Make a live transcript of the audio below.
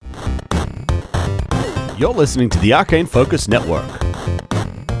You're listening to the Arcane Focus Network.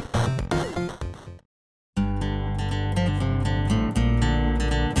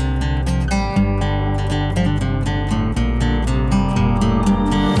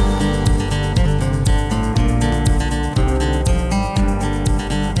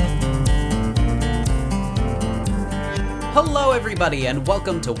 Hello everybody and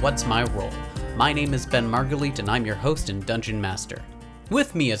welcome to What's My Role? My name is Ben Margulies and I'm your host and Dungeon Master.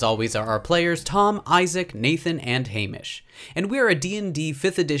 With me as always are our players Tom, Isaac, Nathan, and Hamish. And we are a D&D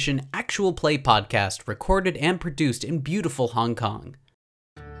 5th edition actual play podcast recorded and produced in beautiful Hong Kong.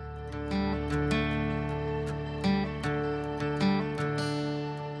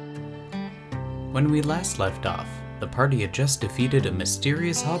 When we last left off, the party had just defeated a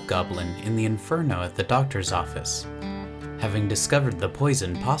mysterious hobgoblin in the inferno at the doctor's office, having discovered the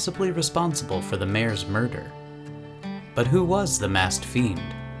poison possibly responsible for the mayor's murder. But who was the masked fiend?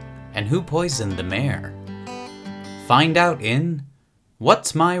 And who poisoned the mayor? Find out in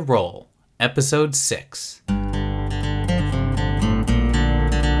What's My Role? Episode 6.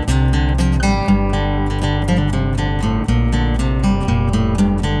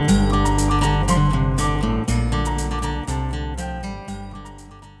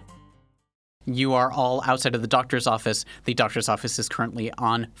 You are all outside of the doctor's office. The doctor's office is currently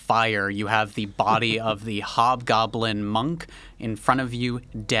on fire. You have the body of the hobgoblin monk in front of you,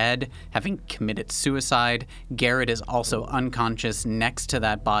 dead, having committed suicide. Garrett is also unconscious next to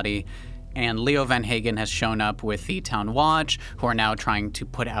that body. And Leo Van Hagen has shown up with the town watch, who are now trying to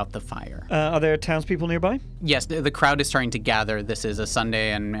put out the fire. Are there townspeople nearby? Yes, the crowd is starting to gather. This is a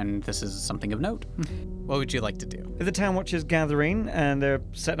Sunday, and this is something of note. What would you like to do? If the town watch is gathering and they're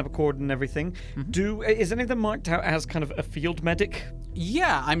setting up a cordon and everything, is any of them marked out as kind of a field medic?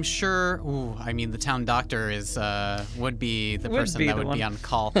 Yeah, I'm sure. The town doctor is would be the person that would be on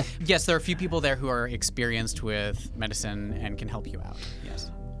call. Yes, there are a few people there who are experienced with medicine and can help you out. Yes.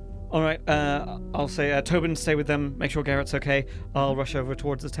 All right, I'll say, Tobin, stay with them, make sure Garrett's okay. I'll rush over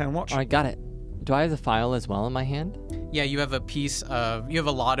towards the town watch. All right, got it. Do I have the file as well in my hand? Yeah, you have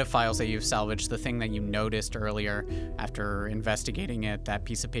a lot of files that you've salvaged. The thing that you noticed earlier after investigating it, that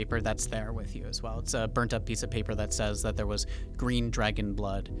piece of paper, that's there with you as well. It's a burnt up piece of paper that says that there was green dragon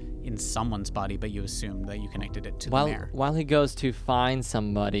blood in someone's body, but you assumed that you connected it to the mayor. While he goes to find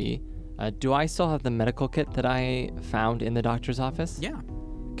somebody, do I still have the medical kit that I found in the doctor's office? Yeah.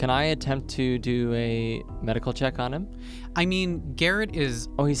 Can I attempt to do a medical check on him? I mean, Garrett is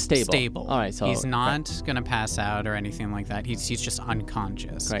he's stable. All right, so he's not going to pass out or anything like that. He's just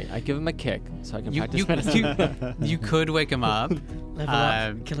unconscious. Great. I give him a kick so I can practice medicine. You could wake him up. Level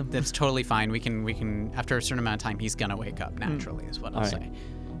up, kill him. That's totally fine. We can after a certain amount of time, he's going to wake up naturally is what I'll say.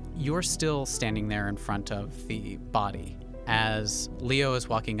 You're still standing there in front of the body. As Leo is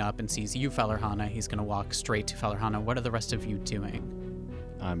walking up and sees you, Fellerhana, he's going to walk straight to Fellerhana. What are the rest of you doing?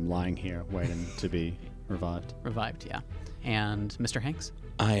 I'm lying here waiting to be revived. Revived, yeah. And Mr. Hanks?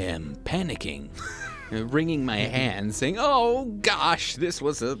 I am panicking, wringing my hands, saying, "Oh gosh, this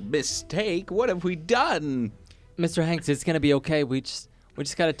was a mistake. What have we done?" Mr. Hanks, it's gonna be okay. We just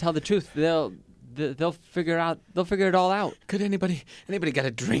gotta tell the truth. They'll figure it all out. Could anybody got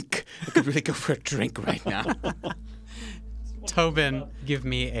a drink? I could really go for a drink right now. Tobin, give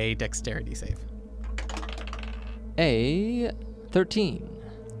me a dexterity save. A 13.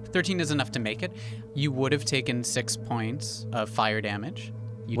 13 is enough to make it. You would have taken 6 points of fire damage.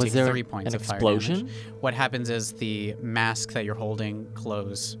 You Was take there 3 points an of fire explosion? damage. What happens is the mask that you're holding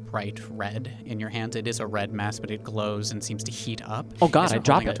glows bright red in your hands. It is a red mask, but it glows and seems to heat up. Oh God, as I you're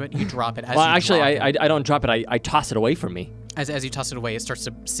drop holding it. onto You drop it. As Well, you actually, drop it, I don't drop it. I toss it away from me. As you toss it away, it starts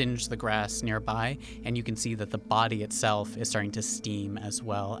to singe the grass nearby, and you can see that the body itself is starting to steam as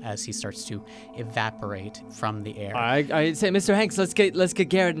well as he starts to evaporate from the air. I say, Mr. Hanks, let's get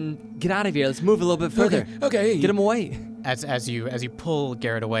Garrett and get out of here. Let's move a little bit further. Okay. Get him away. As you pull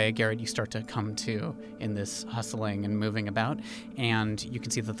Garrett away, Garrett, you start to come to in this hustling and moving about, and you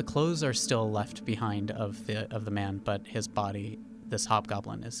can see that the clothes are still left behind of the man, but his body, this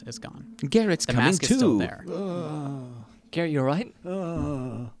hobgoblin, is gone. Garrett's The coming mask too. is still there. Garrett, you all right?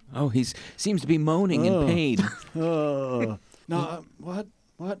 Oh, he seems to be moaning in pain. No, what?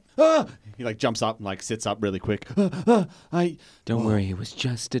 He jumps up and sits up really quick. Don't worry, it was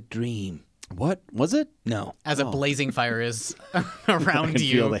just a dream. What was it? No. As a blazing fire is around can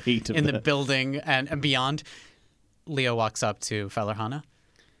you feel the heat of in the that. building and beyond, Leo walks up to Fellerhana.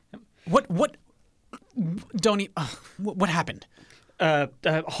 What? Don't what happened?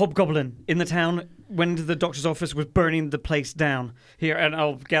 Hobgoblin in the town when the doctor's office was burning the place down. Here, and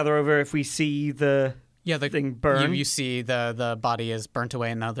I'll gather over if we see the Yeah, the thing burn. You see the body is burnt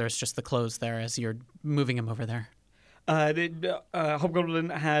away, and now there's just the clothes there as you're moving him over there. Hobgoblin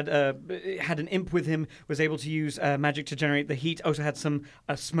had an imp with him, was able to use magic to generate the heat. Also had some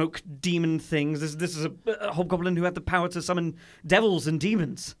smoke demon things. This is a hobgoblin who had the power to summon devils and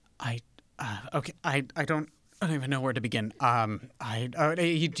demons. I don't even know where to begin.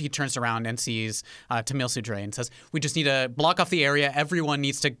 He turns around and sees Tamil Sudre and says, "We just need to block off the area. Everyone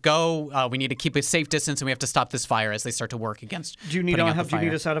needs to go. We need to keep a safe distance, and we have to stop this fire as they start to work against." Do you need putting our out help? the Do you need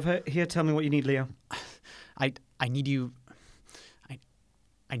fire. us out of here? Tell me what you need, Leo. I need you.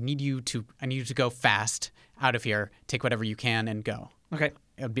 I need you to go fast out of here. Take whatever you can and go. Okay.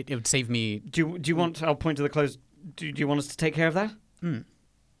 It would save me. Do you want? I'll point to the clothes. Do you want us to take care of that?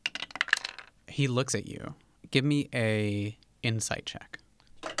 He looks at you. Give me a insight check.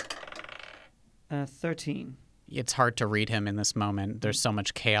 13. It's hard to read him in this moment. There's so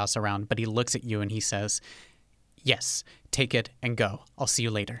much chaos around, but he looks at you and he says, "Yes, take it and go. I'll see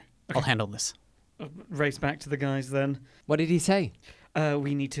you later. I'll handle this." Race back to the guys then. What did he say?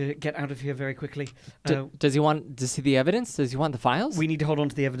 We need to get out of here very quickly. Does he want to see the evidence? Does he want the files? We need to hold on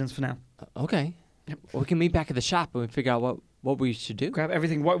to the evidence for now. Okay. Yep. We can meet back at the shop and we figure out what we should do. Grab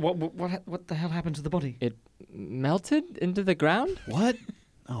everything. What the hell happened to the body? It melted into the ground? What?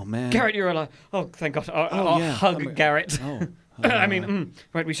 Oh man. Garrett, you're alive. Oh, thank God. I'll yeah. hug Garrett. Oh.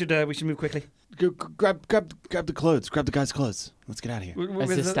 Right. We should move quickly. Grab the clothes. Grab the guy's clothes. Let's get out of here.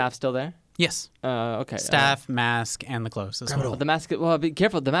 Is his staff still there? Yes. Okay. Staff, mask, and the clothes as Grab it well. all. The mask. Well, be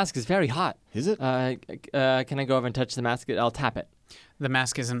careful. The mask is very hot. Is it? Can I go over and touch the mask? I'll tap it. The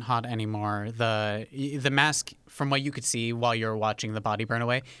mask isn't hot anymore. The mask, from what you could see while you were watching the body burn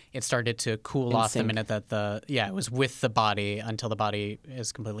away, it started to cool In off the sync. minute that it was with the body until the body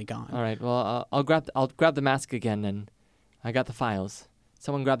is completely gone. All right. Well, I'll grab the mask again, and I got the files.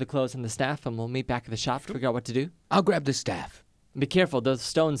 Someone grab the clothes and the staff, and we'll meet back at the shop to figure out what to do. I'll grab the staff. Be careful. Those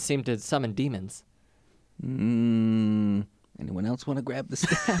stones seem to summon demons. Anyone else want to grab the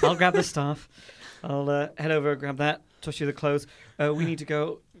staff? I'll grab the staff. I'll head over, grab that, toss you the clothes. We need to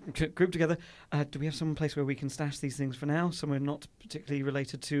go group together. Do we have some place where we can stash these things for now? Somewhere not particularly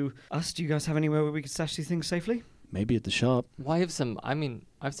related to us? Do you guys have anywhere where we can stash these things safely? Maybe at the shop. Well, I have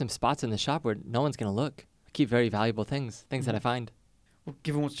some spots in the shop where no one's gonna look. I keep very valuable things that I find. Well,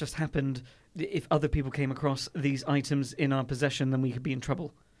 given what's just happened, if other people came across these items in our possession, then we could be in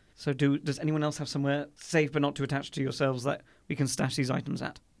trouble. So does anyone else have somewhere safe but not too attached to yourselves that we can stash these items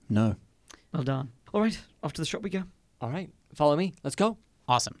at? No. Well done. All right, off to the shop we go. All right, follow me. Let's go.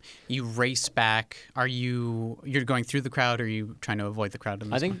 Awesome. You race back. You're going through the crowd, or are you trying to avoid the crowd?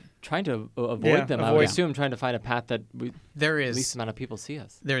 I think trying to avoid Yeah, them. I avoid. would assume trying to find a path that there least is amount of people see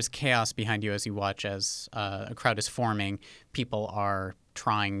us. there's chaos behind you as you watch as a crowd is forming. People are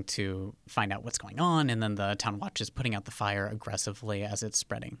trying to find out what's going on, and then the town watch is putting out the fire aggressively as it's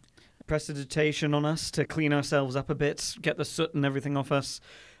spreading. Prestidigitation on us to clean ourselves up a bit, get the soot and everything off us.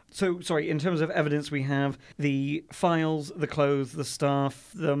 So, sorry, in terms of evidence, we have the files, the clothes, the staff,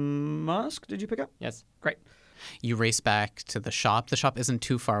 the mask. Did you pick up? Yes. Great. You race back to the shop. The shop isn't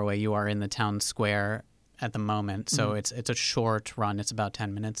too far away. You are in the town square at the moment, so it's a short run. It's about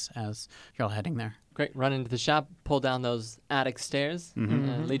 10 minutes as you're all heading there. Great. Run into the shop, pull down those attic stairs,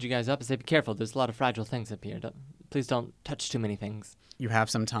 lead you guys up, and say, "Be careful. There's a lot of fragile things up here. Please don't touch too many things." You have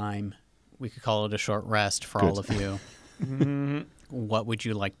some time. We could call it a short rest for all of you. What would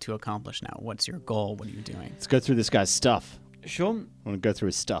you like to accomplish now? What's your goal? What are you doing? Let's go through this guy's stuff. Sure. I want to go through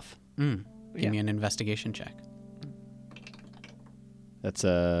his stuff. Give Yeah. me an investigation check. That's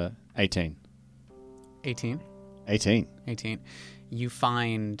 18. 18. 18. 18. You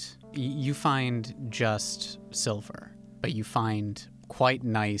find just silver, but you find quite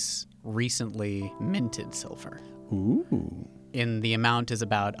nice, recently minted silver. Ooh. In the amount is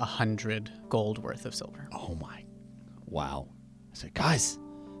about 100 gold worth of silver Oh my. Wow. I said, guys,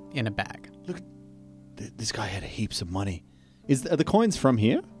 in a bag. this guy had heaps of money. Are the coins from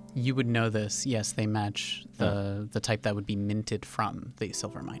here? You would know this. Yes, they match the type that would be minted from the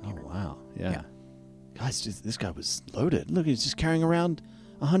silver mine Oh here. wow. Yeah. Yeah. Guys, this guy was loaded. Look, he's just carrying around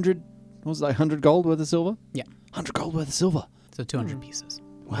 100. What was it, like 100 gold worth of silver? Yeah. 100 gold worth of silver. So 200 pieces.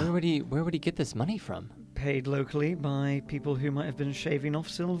 Wow. Where would he get this money from? Paid locally by people who might have been shaving off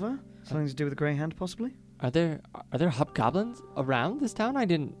silver. Something to do with the Grey Hand, possibly? Are there hobgoblins around this town? I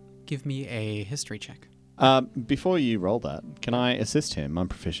didn't. Give me a history check. Before you roll that, can I assist him? I'm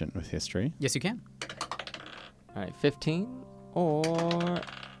proficient with history. Yes, you can. All right, 15 or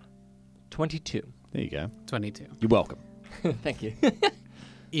 22. There you go. 22. You're welcome. Thank you.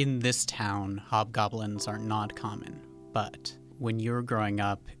 In this town, hobgoblins are not common, but when you were growing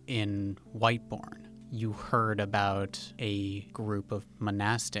up in Whiteborn, you heard about a group of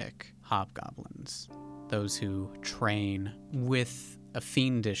monastic hobgoblins, those who train with a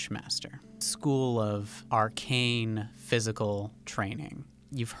fiendish master. School of arcane physical training.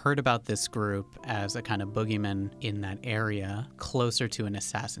 You've heard about this group as a kind of boogeyman in that area, closer to an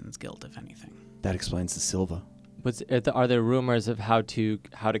assassin's guild, if anything. That explains the silver. Are there rumors of how to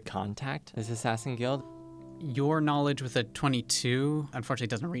contact this assassin guild? Your knowledge with a 22 unfortunately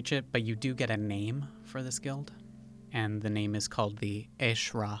doesn't reach it, but you do get a name for this guild, and the name is called the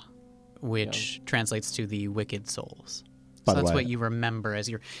Eshra, which translates to the Wicked Souls. By So the that's way, what you remember as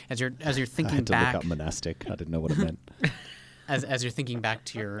you're I thinking had to back. look up monastic. I didn't know what it meant. As you're thinking back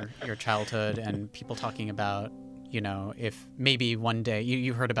to your childhood and people talking about, if maybe one day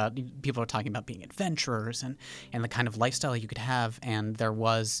you heard about people are talking about being adventurers and the kind of lifestyle you could have, and there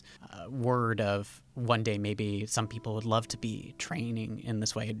was word of one day maybe some people would love to be training in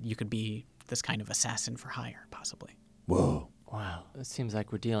this way. You could be this kind of assassin for hire, possibly. Whoa. Wow, it seems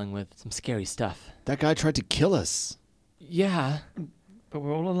like we're dealing with some scary stuff. That guy tried to kill us. Yeah, But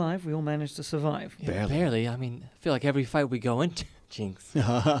we're all alive. We all managed to survive. barely. I mean, I feel like every fight we go into, Jinx.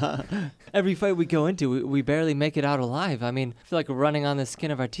 Every fight we go into, we barely make it out alive. I mean, I feel like we're running on the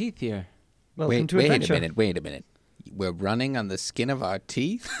skin of our teeth here. Welcome to wait adventure. wait a minute. We're running on the skin of our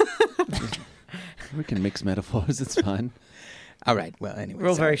teeth? We can mix metaphors. It's fine. All right, well, anyway. We're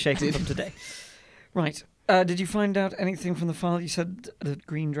all sorry. very shaken from today. Right. Did you find out anything from the file? You said the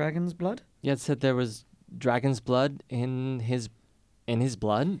green dragon's blood? Yeah, it said there was dragon's blood in his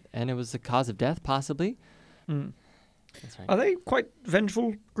blood, and it was the cause of death, possibly. Mm. That's right. Are they quite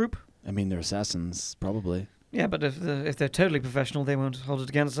vengeful group? I mean, they're assassins, probably. Yeah, but if they're totally professional, they won't hold it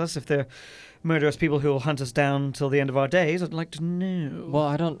against us. If they're murderous people who will hunt us down till the end of our days, I'd like to know.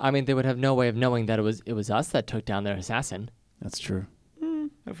 Well, I mean, they would have no way of knowing that it was us that took down their assassin. That's true.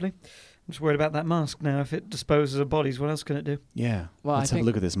 Hopefully. I'm just worried about that mask now. If it disposes of bodies, what else can it do? Yeah. Well, Let's I have a think-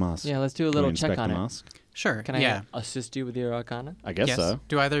 look at this mask. Yeah, let's do a Can we little inspect check on the it. mask? Sure. Can I yeah. assist you with your arcana? I guess yes. so.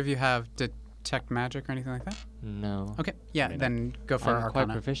 Do either of you have detect magic or anything like that? No. Okay. Yeah. mean, then go for I'm quite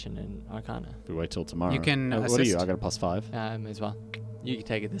arcana. proficient in arcana. If we wait till tomorrow. You can What are you? assist. I got a +5. I may as well. You can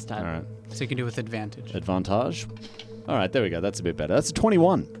take it this time. All right. So you can do it with advantage. Advantage. All right, there we go. That's a bit better. That's a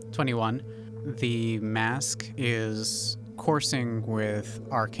 21. 21. The mask is coursing with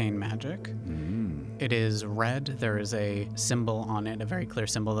arcane magic. It is red. There is a symbol on it, a very clear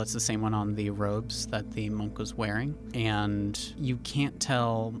symbol. That's the same one on the robes that the monk was wearing. And you can't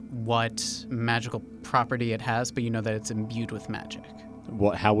tell what magical property it has, but you know that it's imbued with magic.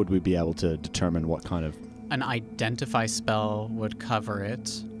 How would we be able to determine what kind of... An identify spell would cover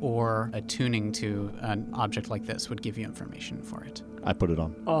it, or attuning to an object like this would give you information for it. I put it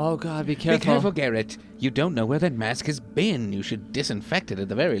on. Oh God, be Be careful. careful, Garrett. You don't know where that mask has been. You should disinfect it at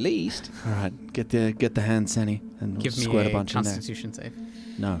the very least. All right, get the hand, Senny, and we'll Give me squirt a a bunch in there. Constitution save.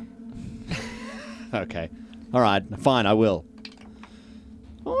 No. Okay. All right, fine, I will.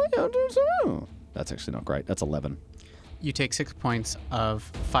 Oh, yeah, that's actually not great. That's 11. You take 6 points of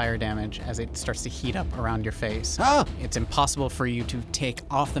fire damage as it starts to heat up around your face. Ah! It's impossible for you to take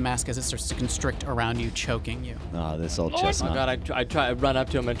off the mask as it starts to constrict around you, choking you. Ah, this old Oh chestnut. God, I run up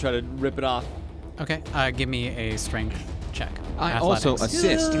to him and try to rip it off. Okay, give me a strength check. I also Athletics.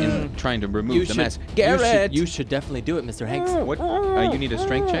 assist in trying to remove the mask. You Garrett! should definitely do it, Mr. Hanks. What? You need a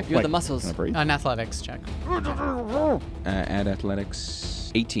strength check? You have Wait, the muscles. Can I breathe? An athletics check. Add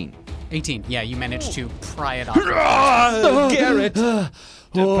athletics. 18. 18. Yeah, you managed to pry it off. your face. Garrett!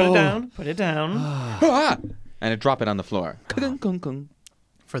 Put it down. Put it down. Ah! And I drop it on the floor. Kung.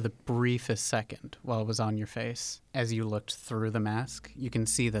 For the briefest second while it was on your face, as you looked through the mask, you can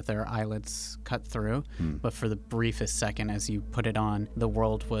see that there are eyelids cut through. But for the briefest second as you put it on, the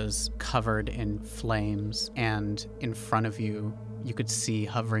world was covered in flames, and in front of you, you could see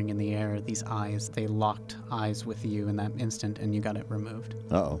hovering in the air these eyes. They locked eyes with you in that instant, and you got it removed.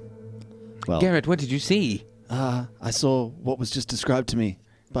 Uh-oh. Well, Garrett, what did you see? I saw what was just described to me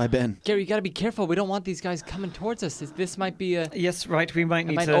by Ben. Gary, you gotta be careful. We don't want these guys coming towards us. This might be a. Yes, right. We might It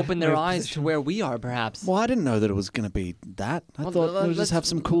need might to open their move eyes to position. where we are, perhaps. Well, I didn't know that it was going to be that. I Well, thought we would let's- just have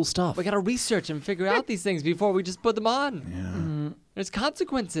some cool stuff. We gotta research and figure out these things before we just put them on. Yeah. There's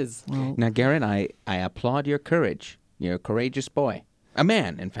consequences. Now, Garrett, I applaud your courage. You're a courageous boy. A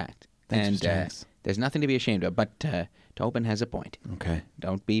man, in fact. Thanks, and Mr. Hanks. there's nothing to be ashamed of, but Tobin has a point. Okay.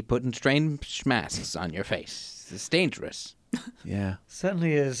 Don't be putting strange masks on your face. It's dangerous. Yeah.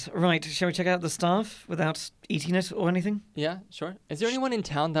 Certainly is. Right, shall we check out the staff without eating it or anything? Yeah, sure. Is there anyone in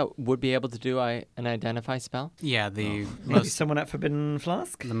town that would be able to do an identify spell? Yeah, the Maybe someone at Forbidden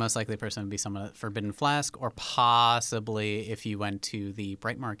Flask? the most likely person would be someone at Forbidden Flask, or possibly if you went to the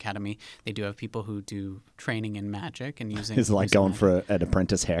Brightmoor Academy, they do have people who do training in magic and using. It's like using going magic. for an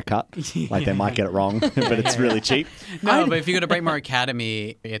apprentice haircut. Like they might get it wrong, but it's really cheap. No, but if you go to Brightmoor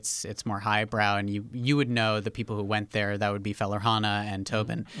Academy, it's more highbrow, and you would know the people who went there. That would be Fellerhana and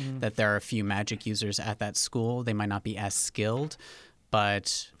Tobin. That there are a few magic users at that school. They might not be as skilled,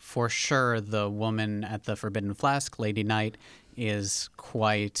 but for sure, the woman at the Forbidden Flask, Lady Knight, is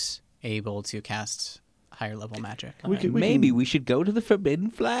quite able to cast higher level magic. Maybe we should go to the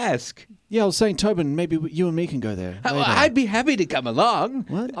Forbidden Flask. Yeah, I was saying, Tobin, maybe you and me can go there. Oh, later. I'd be happy to come along.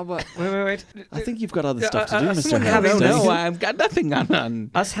 What? What? Wait. I think you've got other stuff to do, Mr. someone Harris. having don't this- you? I've got nothing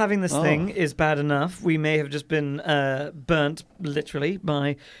on. Us having this Oh. thing is bad enough. We may have just been burnt, literally,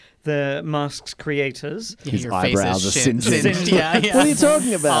 by the mask's creators. Yeah, His your face is eyebrows are shit- singed. Yeah, yeah. What are you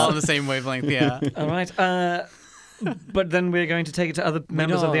talking about? All on the same wavelength, yeah. All right. But then we're going to take it to other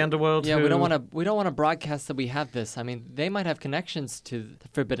members of the underworld. Yeah, who... we don't want to broadcast that we have this. I mean, they might have connections to the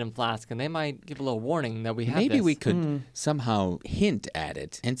Forbidden Flask, and they might give a little warning that we have Maybe this. we could somehow hint at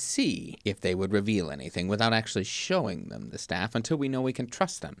it and see if they would reveal anything without actually showing them the staff until we know we can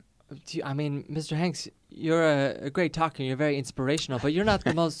trust them. I mean, Mr. Hanks, you're a great talker. You're very inspirational, but you're not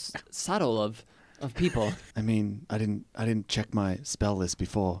the most subtle of people. I mean, I didn't check my spell list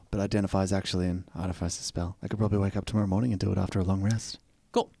before, but identify is actually an artificer spell. I could probably wake up tomorrow morning and do it after a long rest.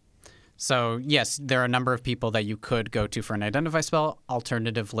 Cool. So, yes, there are a number of people that you could go to for an identify spell.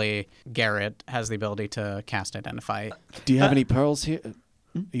 Alternatively, Garrett has the ability to cast identify. Do you have any pearls here?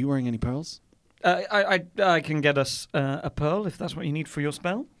 Are you wearing any pearls? I can get us a pearl if that's what you need for your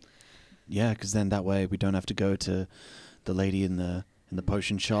spell. Yeah, because then that way we don't have to go to the lady in the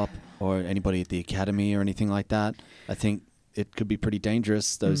potion shop or anybody at the academy or anything like that. I think it could be pretty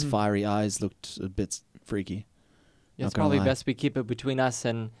dangerous. Those fiery eyes looked a bit freaky. Yeah, it's Not gonna probably lie. best we keep it between us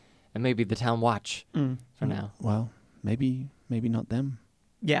and maybe the town watch for now. Well, maybe not them.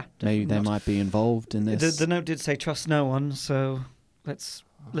 Yeah. Maybe they not. might be involved in this. The note did say trust no one, so let's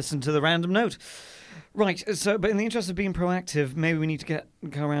listen to the random note. Right, so, but in the interest of being proactive, maybe we need to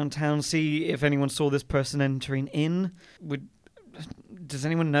go around town, see if anyone saw this person entering in. Does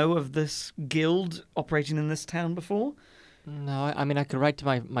anyone know of this guild operating in this town before? No, I mean, I could write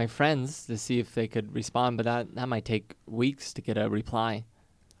to my friends to see if they could respond, but that might take weeks to get a reply.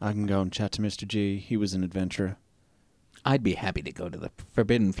 I can go and chat to Mr. G. He was an adventurer. I'd be happy to go to the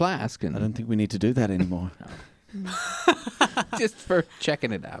Forbidden Flask I and don't think we need to do that anymore. just for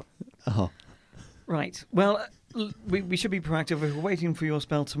checking it out. Oh. Right. Well, we should be proactive. If we're waiting for your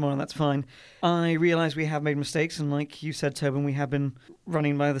spell tomorrow, that's fine. I realise we have made mistakes, and like you said, Tobin, we have been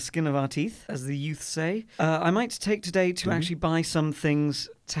running by the skin of our teeth, as the youth say. I might take today to actually buy some things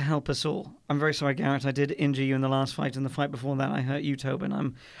to help us all. I'm very sorry, Garrett. I did injure you in the last fight, and the fight before that I hurt you,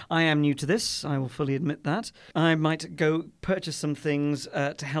 Tobin. I am new to this. I will fully admit that. I might go purchase some things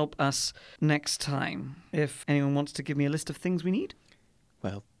to help us next time. If anyone wants to give me a list of things we need.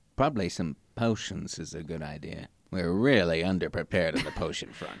 Well, probably some potions is a good idea. We're really underprepared on the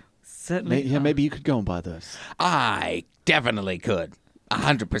potion front. Certainly. Maybe you could go and buy those. I definitely could.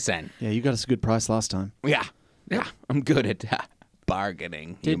 100%. Yeah, you got us a good price last time. Yeah. I'm good at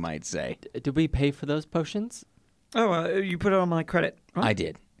bargaining, you Did- might say. Did we pay for those potions? Oh, you put it on my credit, right? I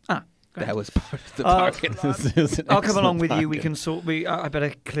did. Ah, great. That was part of the bargain. I'll come along with you. We can sort. I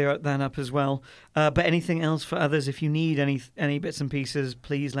better clear that up as well. But anything else for others? If you need any bits and pieces,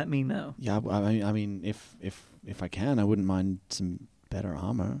 please let me know. Yeah, I mean, if I can, I wouldn't mind some better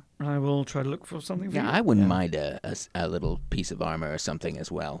armor. I will try to look for something for Yeah, you. I wouldn't Yeah. mind a little piece of armor or something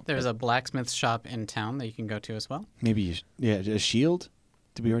as well. There's a blacksmith shop in town that you can go to as well. Maybe, a shield?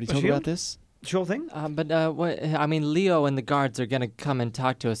 Did we already talk shield? about this? Sure thing. What? I mean, Leo and the guards are gonna come and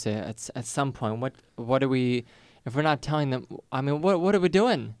talk to us at some point. What are we? If we're not telling them, I mean, what are we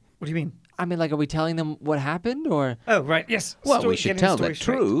doing? What do you mean? I mean, like, are we telling them what happened, or? Oh, right. Yes. Well, Story- we should getting tell the story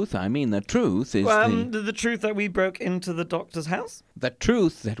straight. truth. I mean, the truth is The truth that we broke into the doctor's house. the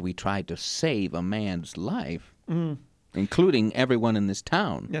truth that we tried to save a man's life, Mm. including everyone in this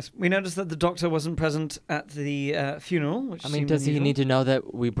town. Yes, we noticed that the doctor wasn't present at the funeral. Which I mean, seemed does he unusual. need to know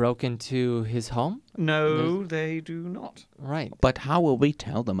that we broke into his home? No, they do not. Right. But how will we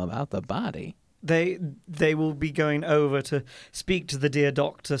tell them about the body? They will be going over to speak to the dear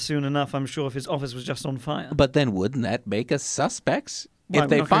doctor soon enough, I'm sure, if his office was just on fire. But then wouldn't that make us suspects? Why, if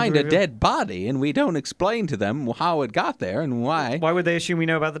they we're not going find to a reveal- dead body and we don't explain to them how it got there and why, Why would they assume we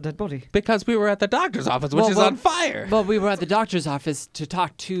know about the dead body? because we were at the doctor's office, which is on fire. Well, we were at the doctor's office to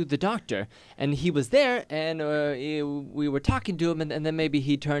talk to the doctor, and he was there, and we were talking to him, and then maybe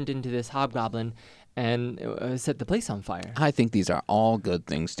he turned into this hobgoblin and set the place on fire. I think these are all good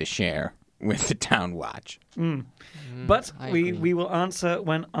things to share with the town watch. But I we agree. will answer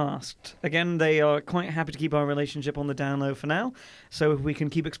when asked. Again, they are quite happy to keep our relationship on the down low for now. So if we can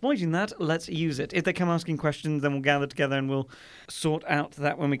keep exploiting that, let's use it. If they come asking questions, then we'll gather together and we'll sort out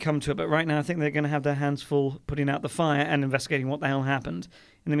that when we come to it. But right now, I think they're going to have their hands full putting out the fire and investigating what the hell happened.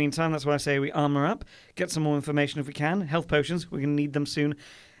 In the meantime, that's why I say we armor up, get some more information if we can. Health potions, we're going to need them soon,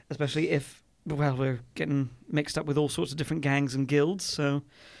 especially if, well, we're getting mixed up with all sorts of different gangs and guilds. So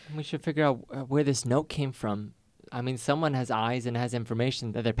We should figure out where this note came from. I mean, someone has eyes and has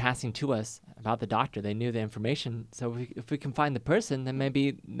information that they're passing to us about the doctor. They knew the information. So if we can find the person, then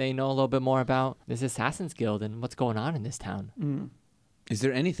maybe they know a little bit more about this Assassin's Guild and what's going on in this town. Is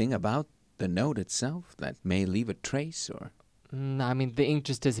there anything about the note itself that may leave a trace, or? I mean, the ink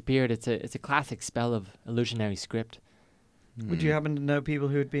just disappeared. It's a classic spell of illusionary script. would you happen to know people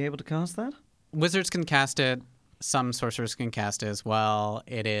who would be able to cast that? Wizards can cast it. Some sorcerers can cast it as well.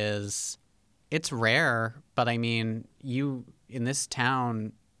 It's rare, but I mean, you in this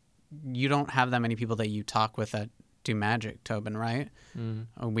town, you don't have that many people that you talk with that do magic, Tobin, right?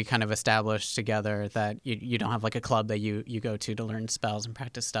 We kind of established together that you don't have like a club that you go to learn spells and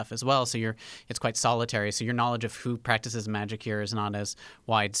practice stuff as well. So it's quite solitary. So your knowledge of who practices magic here is not as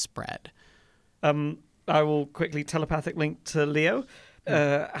widespread. I will quickly telepathic link to Leo.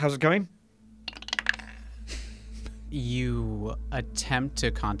 How's it going? You attempt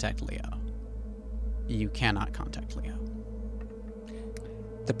to contact Leo. You cannot contact Leo.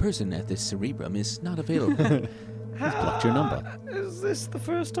 The person at the cerebrum is not available. He's blocked your number. Is this the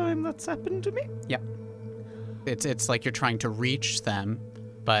first time that's happened to me? Yeah. It's like you're trying to reach them,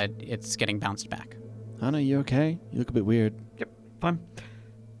 but it's getting bounced back. Hannah, you okay? You look a bit weird. Yep, fine.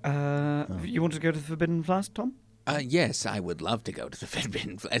 You want to go to the Forbidden Flask, Tom? Yes, I would love to go to the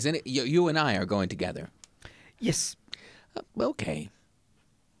Forbidden Flask. You and I are going together. Yes. Okay.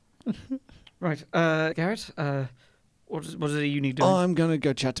 Right. Garrett, what is it you need doing? Oh, I'm gonna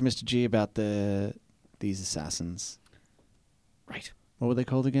go chat to Mr. G about these assassins. Right. What were they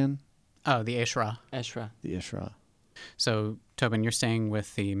called again? Oh, the Ashra. Eshra. The Ishra. So, Tobin, you're staying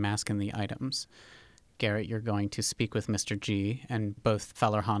with the mask and the items. Garrett, you're going to speak with Mr. G, and both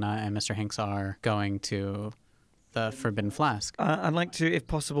Fellerhana and Mr. Hanks are going to the Forbidden Flask. I'd like to, if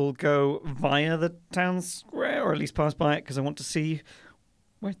possible, go via the town square, or at least pass by it, because I want to see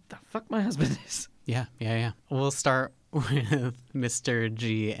where the fuck my husband is. Yeah. We'll start with Mr.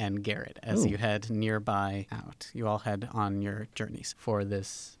 G and Garrett as Ooh. you head nearby out. You all head on your journeys for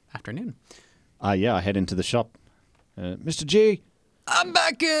this afternoon. Yeah, I head into the shop. Mr. G! I'm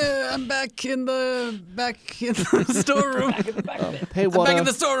back in the storeroom. Hey, I'm what? back in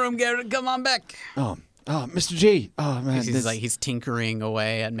the storeroom, Garrett. Come on back. Oh, Mr. G! Oh, man. He's tinkering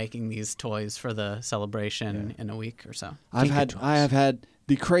away at making these toys for the celebration in a week or so. I have had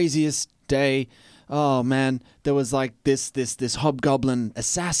the craziest day. Oh man, there was like this hobgoblin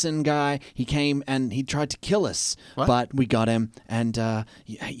assassin guy. He came and he tried to kill us, What? but we got him. And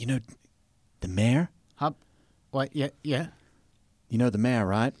you know, the mayor. What? Yeah. You know the mayor,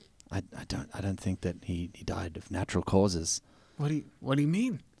 right? I don't think that he died of natural causes. What do you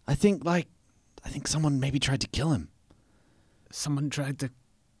mean? I think someone maybe tried to kill him. Someone tried to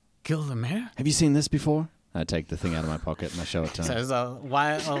kill the mayor? Have you seen this before? I take the thing out of my pocket and I show it to So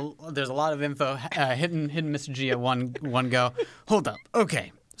him. there's a lot of info hidden Mr. G at one go. Hold up.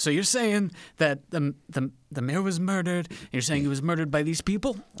 Okay. So you're saying that the mayor was murdered, and you're saying he was murdered by these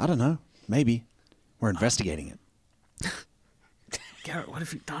people? I don't know. Maybe. We're investigating it. Garrett, what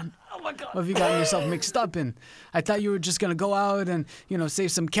have you done? Oh my God! What have you gotten yourself mixed up in? I thought you were just gonna go out and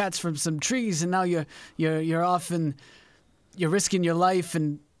save some cats from some trees, and now you're off and you're risking your life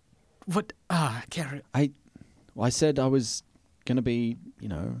and what? Garrett. I said I was gonna be,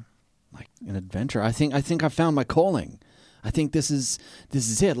 like an adventurer. I think I found my calling. I think this is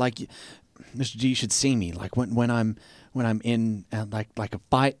it. Like, Mr. G should see me. Like when I'm in like a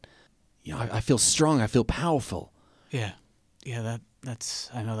fight, I feel strong. I feel powerful. Yeah. That's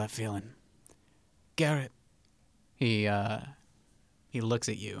I know that feeling. Garrett. He looks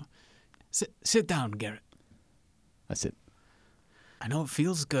at you. Sit down, Garrett. I said, I know it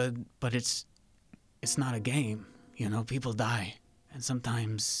feels good, but it's not a game. People die, and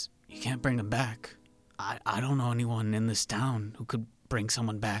sometimes you can't bring them back. I don't know anyone in this town who could bring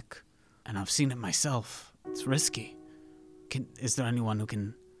someone back, and I've seen it myself. It's risky. Is there anyone who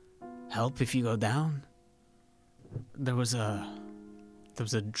can help if you go down? There was a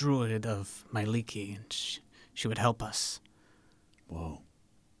druid of Myliki, and she would help us. Whoa.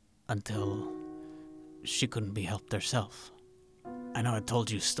 Until she couldn't be helped herself. I know I told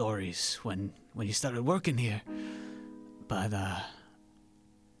you stories when you started working here, but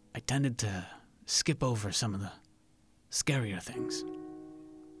I tended to skip over some of the scarier things,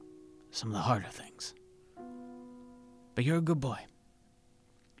 some of the harder things. But you're a good boy,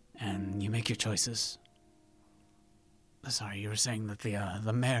 and you make your choices. Sorry, you were saying that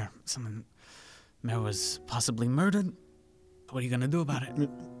the mayor was possibly murdered. What are you gonna do about it?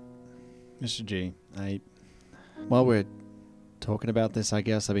 Mr. G, while we're talking about this, I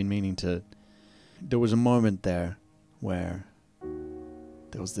guess I've been meaning to... There was a moment there where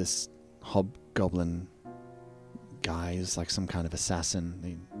there was this hobgoblin guy, who's like some kind of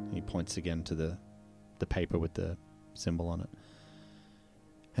assassin. He points again to the paper with the symbol on it.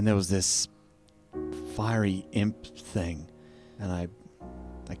 And there was this fiery imp thing, and I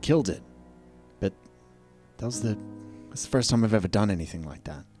killed it. But that was the first time I've ever done anything like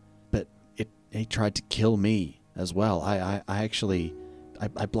that. But he tried to kill me as well. I actually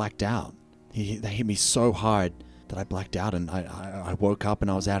blacked out. They hit me so hard that I blacked out, and I woke up and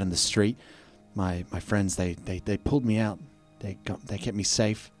I was out in the street. My friends, they pulled me out. They kept me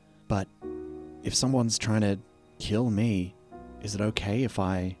safe. But if someone's trying to kill me, is it okay if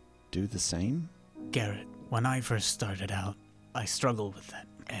I do the same? Garrett, when I first started out, I struggled with that.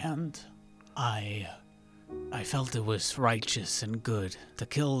 And I felt it was righteous and good to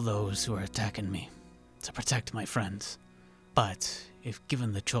kill those who were attacking me, to protect my friends. But if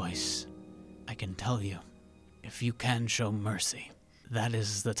given the choice, I can tell you, if you can show mercy, that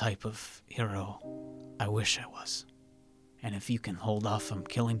is the type of hero I wish I was. And if you can hold off from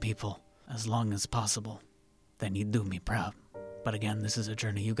killing people as long as possible, then you do me proud. But again, this is a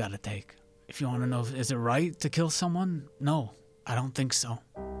journey you gotta take. If you want to know, is it right to kill someone? No, I don't think so.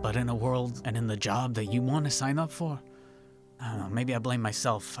 But in a world and in the job that you want to sign up for, I don't know, maybe I blame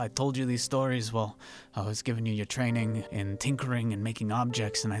myself. I told you these stories while I was giving you your training in tinkering and making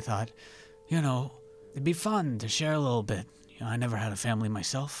objects, and I thought, it'd be fun to share a little bit. I never had a family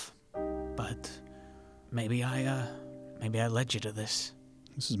myself, but maybe I led you to this.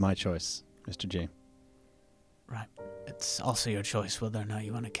 This is my choice, Mr. J. Right. It's also your choice whether or not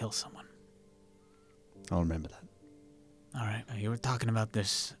you want to kill someone. I'll remember that. All right. You were talking about the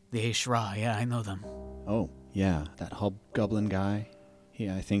Ashra. Yeah, I know them. Oh, yeah, that hobgoblin guy.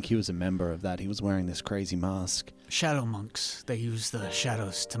 I think he was a member of that. He was wearing this crazy mask. Shadow monks. They use the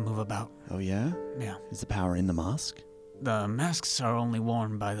shadows to move about. Oh, yeah? Yeah. Is the power in the mask? The masks are only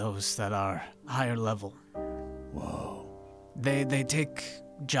worn by those that are higher level. Whoa. They take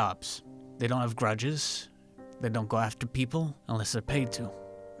jobs. They don't have grudges. They don't go after people unless they're paid to.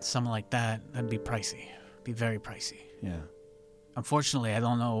 Something like that'd be pricey. Be very pricey. Yeah. Unfortunately, I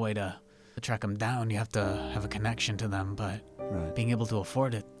don't know a way to track them down. You have to have a connection to them, but Right. being able to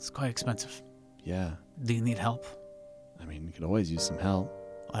afford it's quite expensive. Yeah. Do you need help? I mean, you could always use some help.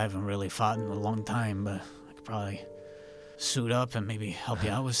 I haven't really fought in a long time, but I could probably suit up and maybe help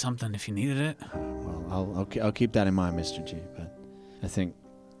you out with something if you needed it. Well, I'll keep that in mind, Mr. G. But I think,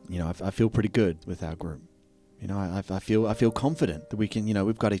 I feel pretty good with our group. I feel confident that we can,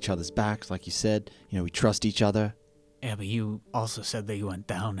 we've got each other's backs, like you said. We trust each other. Yeah, but you also said that you went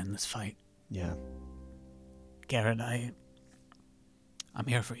down in this fight. Yeah. Garrett, I'm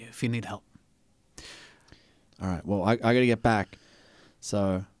here for you if you need help. All right. Well, I got to get back.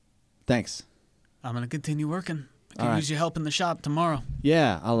 So, thanks. I'm going to continue working. I can All right. use your help in the shop tomorrow.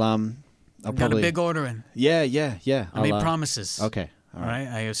 Yeah, I'll Got probably... a big order in. Yeah. I made promises. Okay. All right.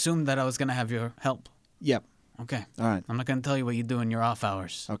 I assumed that I was going to have your help. Yep. Okay. All right. I'm not going to tell you what you do in your off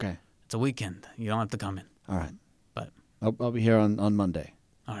hours. Okay. It's a weekend. You don't have to come in. All right. But I'll be here on Monday.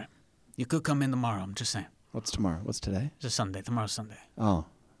 all right. You could come in tomorrow. I'm just saying. What's tomorrow? What's today? It's a Sunday. Tomorrow's Sunday. Oh.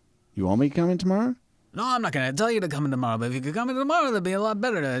 You want me to come in tomorrow? No, I'm not going to tell you to come in tomorrow, but if you could come in tomorrow, that'd be a lot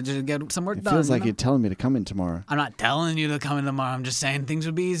better to just get some work It done. feels like you know? you're telling me to come in tomorrow. I'm not telling you to come in tomorrow. I'm just saying things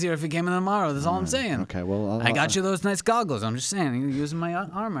would be easier if you came in tomorrow. That's all I'm saying. Okay, well... I got you those nice goggles. I'm just saying. You're using my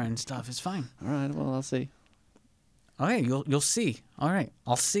armor and stuff. It's fine. All right, well, I'll see. Okay, you'll see. All right,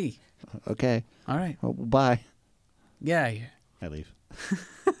 I'll see. Okay. All right. Well, bye. Yeah. I leave.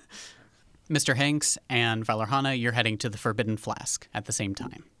 Mr. Hanks and Valarhana, you're heading to the Forbidden Flask at the same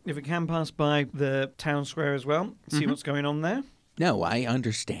time. If we can pass by the town square as well, see what's going on there. No, I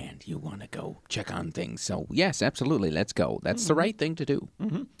understand. You want to go check on things. So, yes, absolutely. Let's go. That's the right thing to do.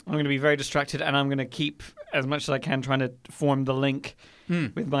 I'm going to be very distracted, and I'm going to keep as much as I can, trying to form the link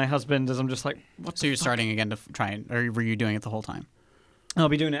with my husband as I'm just like, what So you're starting again to try and, or were you doing it the whole time? I'll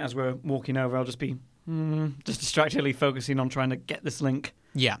be doing it as we're walking over. I'll just be just distractedly focusing on trying to get this link.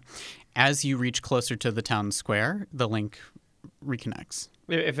 Yeah. As you reach closer to the town square, the link reconnects.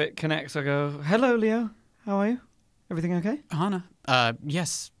 If it connects, I go, hello, Leo. How are you? Everything okay? Hana,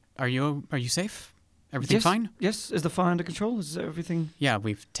 yes. Are you safe? Everything Yes. fine? Yes. Is the fire under control? Is everything... Yeah,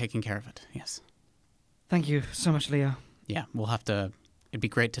 we've taken care of it. Yes. Thank you so much, Leo. Yeah, we'll have to. It'd be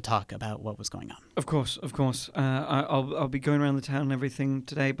great to talk about what was going on. Of course, of course. I'll be going around the town and everything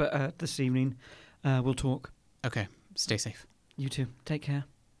today, but this evening we'll talk. Okay, stay safe. You too. Take care.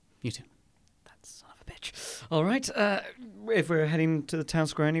 You too. That son of a bitch. All right. If we're heading to the town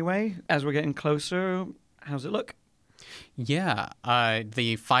square anyway, as we're getting closer, how's it look? Yeah,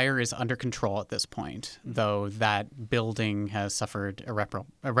 the fire is under control at this point, though that building has suffered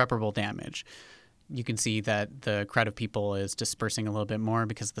irreparable damage. You can see that the crowd of people is dispersing a little bit more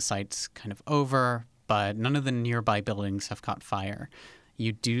because the site's kind of over, but none of the nearby buildings have caught fire.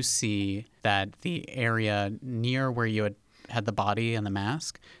 You do see that the area near where you had the body and the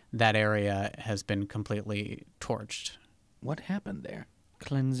mask, that area has been completely torched. What happened there?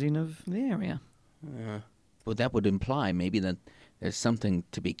 Cleansing of the area. Well, that would imply maybe that there's something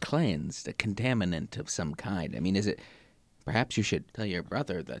to be cleansed, a contaminant of some kind. I mean, is it... Perhaps you should tell your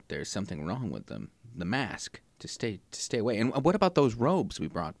brother that there's something wrong with the mask, to stay away. And what about those robes we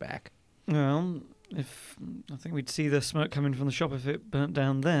brought back? Well, I think we'd see the smoke coming from the shop if it burnt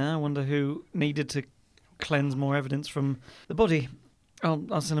down there. I wonder who needed to cleanse more evidence from the body.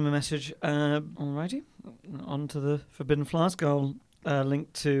 I'll send him a message. Alrighty, on to the Forbidden Flask. I'll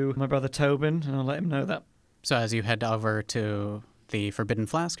link to my brother Tobin, and I'll let him know that. So as you head over to the Forbidden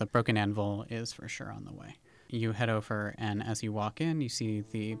Flask, a broken anvil is for sure on the way. You head over, and as you walk in, you see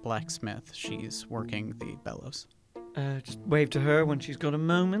the blacksmith. She's working the bellows. Just wave to her when she's got a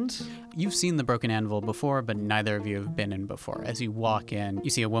moment. You've seen the broken anvil before, but neither of you have been in before. As you walk in, you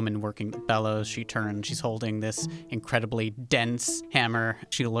see a woman working the bellows. She turns. She's holding this incredibly dense hammer.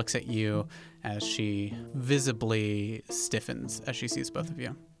 She looks at you as she visibly stiffens as she sees both of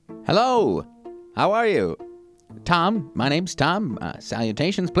you. Hello! How are you? Tom, my name's Tom.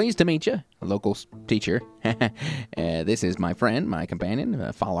 Salutations, pleased to meet you. A local teacher. This is my friend, my companion,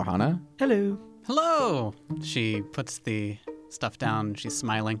 Fallarhana. Hello. Hello! She puts the stuff down. She's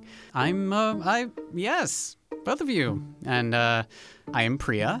smiling. Yes, both of you. And I am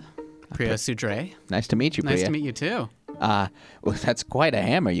Priya Sudre. Nice to meet you, Priya. Nice to meet you, too. Well, that's quite a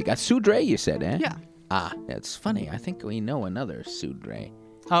hammer. You got Sudre, you said, eh? Yeah. That's funny. I think we know another Sudre.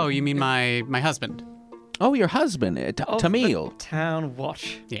 Oh, you mean my husband? Oh, your husband, Tamil. The town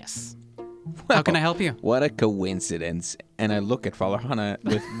watch. Yes. How can I help you? What a coincidence. And I look at Fallarhana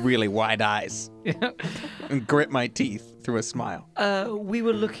with really wide eyes and grit my teeth through a smile. We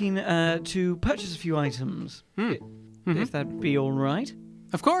were looking to purchase a few items. If that'd be all right.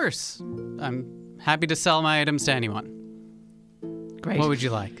 Of course. I'm happy to sell my items to anyone. Great. What would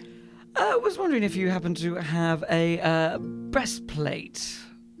you like? I was wondering if you happen to have a breastplate.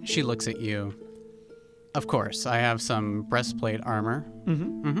 She looks at you. Of course, I have some breastplate armor.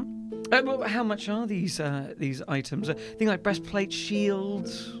 Well, how much are these items? Things like breastplate,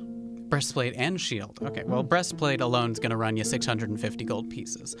 shields. Breastplate and shield. Okay, well, breastplate alone's gonna run you 650 gold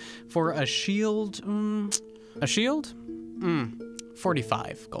pieces. For a shield,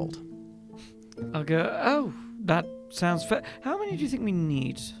 45 gold. I'll go. Oh, that sounds fair. How many do you think we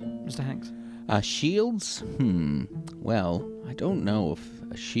need, Mr. Hanks? Shields? Well, I don't know if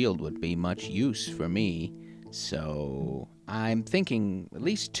a shield would be much use for me. So I'm thinking at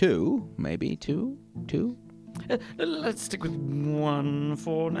least two, maybe two. Let's stick with one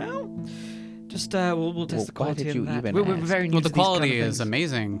for now. Just we'll test the why quality did you of that. even We're ask? very new Well, to the these quality kind of is things.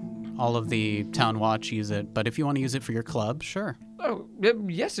 amazing. All of the town watch use it, but if you want to use it for your club, sure. Oh,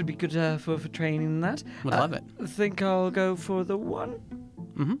 yes, it'd be good for training and that. Would love it. I think I'll go for the one.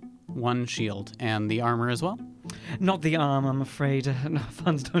 One shield and the armor as well. Not the arm, I'm afraid. No,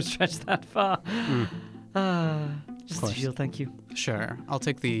 funds don't stretch that far. Just the course. shield, thank you. Sure, I'll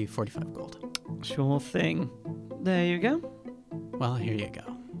take the 45 gold. Sure thing. There you go. Well, here you go.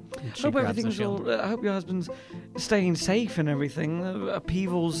 And she Hope grabs the everything's shield. all. I hope your husband's staying safe and everything.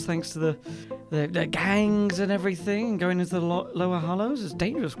 Upheavals, thanks to the gangs and everything, going into the lower hollows is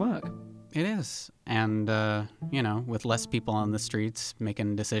dangerous work. It is. And, with less people on the streets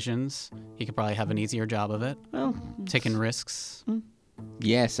making decisions, he could probably have an easier job of it. Well, Taking risks.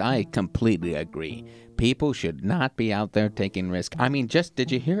 Yes, I completely agree. People should not be out there taking risks. I mean,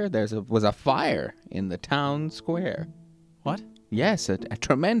 did you hear was a fire in the town square? What? Yes, a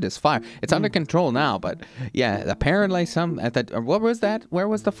tremendous fire. It's under control now, but yeah, apparently what was that? Where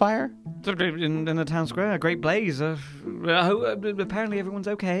was the fire? In the town square, a great blaze. Apparently everyone's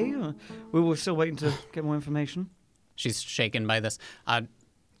okay. We were still waiting to get more information. She's shaken by this.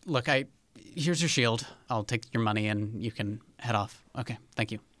 Look, here's your shield. I'll take your money and you can head off. Okay,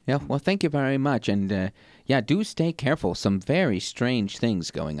 thank you. Yeah, well, thank you very much. And, do stay careful. Some very strange things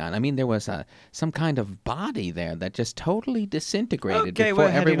going on. I mean, there was some kind of body there that just totally disintegrated Okay, before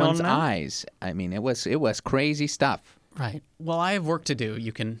we're heading everyone's on now. eyes. I mean, it was crazy stuff. Right. Well, I have work to do.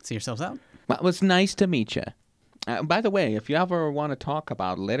 You can see yourselves out. Well, it was nice to meet you. By the way, if you ever want to talk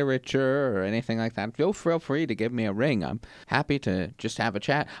about literature or anything like that, feel free to give me a ring. I'm happy to just have a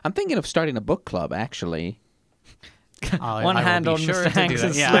chat. I'm thinking of starting a book club, actually. One I hand will on be sure Mr. to do Hanks that.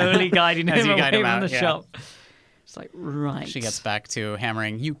 is Yeah. slowly guiding As him you away guide him from out, the yeah. shop. It's like, right. She gets back to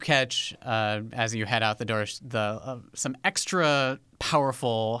hammering. You catch, as you head out the door, some extra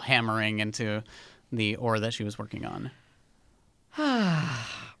powerful hammering into the ore that she was working on.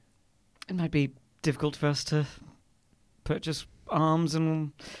 It might be difficult for us to purchase arms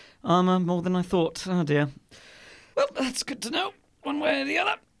and armor more than I thought. Oh dear. Well, that's good to know, one way or the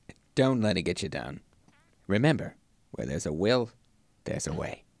other. Don't let it get you down. Remember, where there's a will, there's a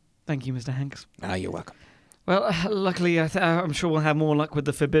way. Thank you, Mr. Hanks. Oh, you're welcome. Well, luckily, I'm sure we'll have more luck with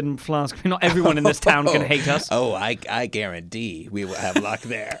the Forbidden Flask. Not everyone in this town can hate us. Oh, I guarantee we will have luck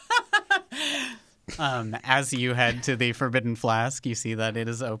there. As you head to the Forbidden Flask, you see that it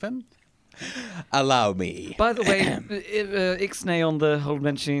is open. Allow me. By the way, Ixnay on the whole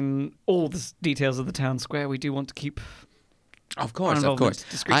mentioning all the details of the town square, we do want to keep Of course, our of course. involvement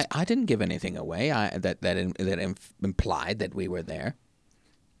discreet. I didn't give anything away. That implied that we were there.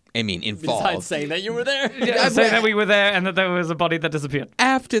 I mean, involved. Besides saying that you were there. Yeah, saying that we were there and that there was a body that disappeared.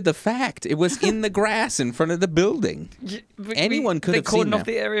 After the fact, it was in the grass in front of the building. Anyone could have They seen cordoned off that.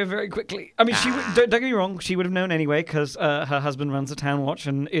 the area very quickly. I mean, don't get me wrong, she would have known anyway because her husband runs a town watch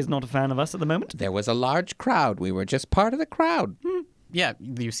and is not a fan of us at the moment. There was a large crowd. We were just part of the crowd. Yeah,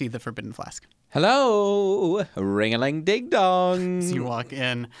 you see the Forbidden Flask. Hello, ring-a-ling-ding-dong. As you walk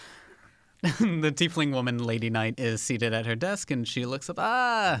in, the tiefling woman, Lady Knight, is seated at her desk, and she looks up.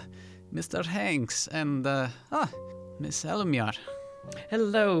 Mr. Hanks and Miss Elmiar.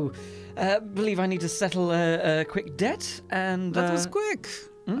 Hello. Believe I need to settle a quick debt and... That was quick.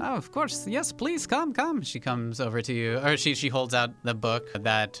 Oh, of course. Yes, please come. She comes over to you, or she holds out the book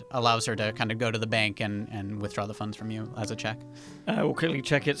that allows her to kind of go to the bank and withdraw the funds from you as a check. We'll quickly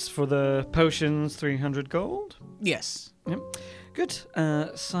check it's for the potions, 300 gold. Yes. Yep.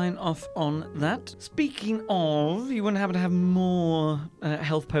 Good. Sign off on that. Speaking of, you wouldn't happen to have more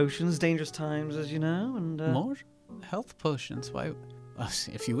health potions, dangerous times, as you know, and More health potions. Why?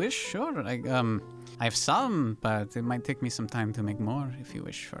 If you wish, sure. I have some, but it might take me some time to make more. If you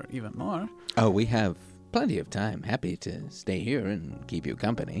wish for even more. Oh, we have plenty of time. Happy to stay here and keep you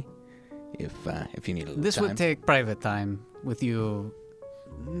company, if you need a little This time. would take private time with you,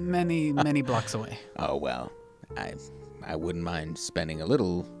 many blocks away. Oh well, I wouldn't mind spending a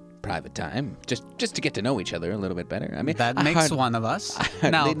little private time just to get to know each other a little bit better. I mean, That I makes hardly- one of us. I hardly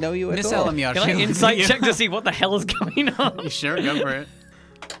Now, know you at Miss all. Elmiar, can I she looks insight at you. check to see what the hell is going on? Sure, go for it.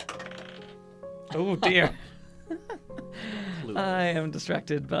 Oh dear. I am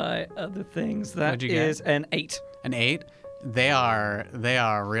distracted by other things. That What'd you get? is an 8. An 8. They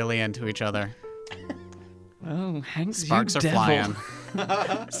are really into each other. Oh, Hanks, Sparks you are devil.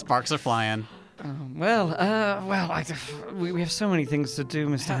 flying. Sparks are flying. We have so many things to do,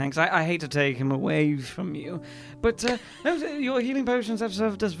 Mr. Hanks. I hate to take him away from you, but no, your healing potions have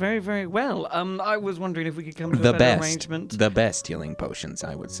served us very, very well. I was wondering if we could come to a better arrangement. The best healing potions,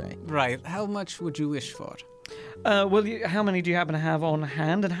 I would say. Right. How much would you wish for? How many do you happen to have on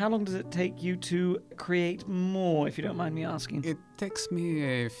hand, and how long does it take you to create more, if you don't mind me asking? It takes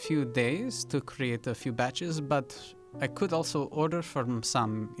me a few days to create a few batches, but I could also order from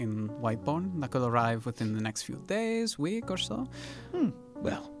some in Whiteborn that could arrive within the next few days, week or so.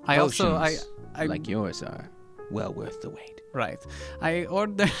 Well, I also- potions I- like yours are well worth the wait. Right. I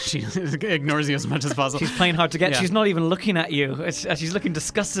order. She ignores you as much as possible. She's playing hard to get. Yeah. She's not even looking at you. She's looking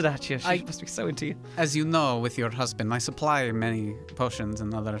disgusted at you. She I- must be so into you. As you know, with your husband, I supply many potions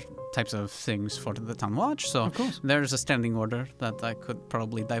and other types of things for the town watch. So Of course. there's a standing order that I could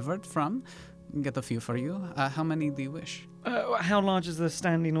probably divert from. Get a few for you. How many do you wish? How large is the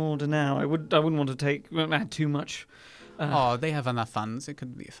standing order now? I wouldn't want to add too much. They have enough funds. It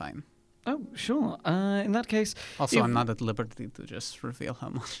could be fine. Oh, sure. In that case, Also, if- I'm not at liberty to just reveal how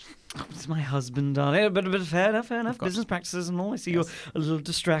much. it's my husband, darling. But fair enough. course. Business practices and all. I see you're a little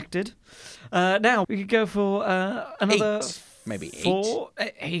distracted. Now we could go for another Maybe 8. 4,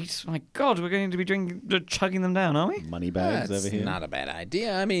 8. My God, we're going to be chugging them down, are we? Money bags That's over here. not a bad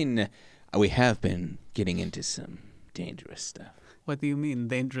idea. I mean, we have been getting into some dangerous stuff. What do you mean,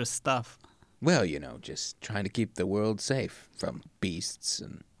 dangerous stuff? Well, just trying to keep the world safe from beasts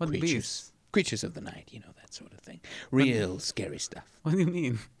and What creatures. beasts? Creatures of the night, that sort of thing. Real scary stuff. What do you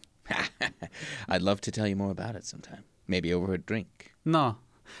mean? I'd love to tell you more about it sometime. Maybe over a drink. No.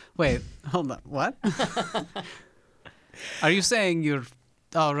 Wait, hold on. What? Are you saying you're...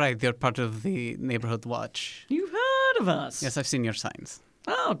 Oh, right, you're part of the Neighborhood Watch. You've heard of us. Yes, I've seen your signs.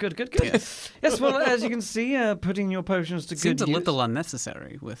 Oh, good. Yes, well, as you can see, putting your potions to Seems good a use. little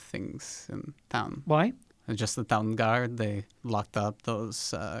unnecessary with things in town. Why? Just the town guard, they locked up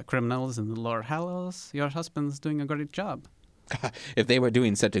those criminals in the Lower Hallows. Your husband's doing a great job. If they were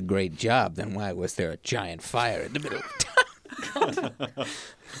doing such a great job, then why was there a giant fire in the middle of town?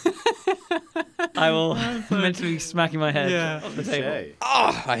 I will mentally smacking my head Yeah. on the table.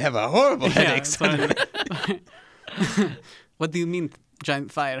 Oh, I have a horrible headache. sorry. What do you mean,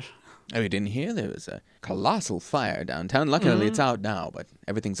 giant fire? Oh, you didn't hear? There was a colossal fire downtown. Luckily, it's out now, but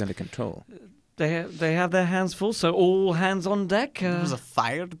everything's under control. They have their hands full, so all hands on deck. There was a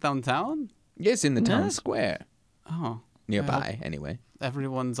fire downtown? Yes, in the town Yes. square. Oh, Nearby, anyway.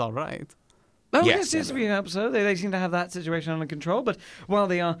 everyone's all right. Oh, Yes, yes, we hope so. They seem to have that situation under control. But while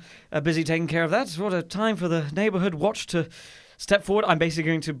they are busy taking care of that, what a time for the Neighborhood Watch to step forward. I'm basically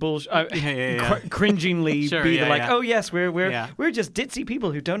going to cringingly Sure, be yeah, like, yeah. oh yes, we're Yeah. just ditzy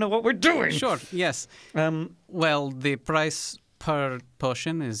people who don't know what we're doing. Sure, yes. Well, the price per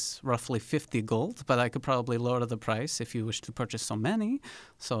potion is roughly 50 gold, but I could probably lower the price if you wish to purchase so many.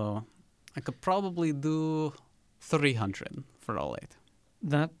 So I could probably do 300 for all 8.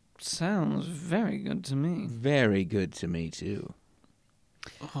 That sounds very good to me. Very good to me, too.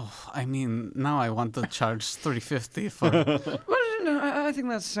 Oh, I mean, now I want to charge 350 for... Well, no, I think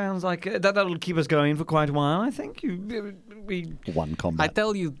that sounds like that'll keep us going for quite a while. I think we. One I combat.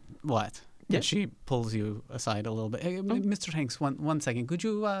 tell you what. Yeah. And she pulls you aside a little bit. Hey, Mr. Hanks, one second. Could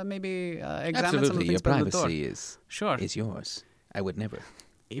you maybe examine some of the Absolutely, your things by the door? privacy Sure. is yours. I would never.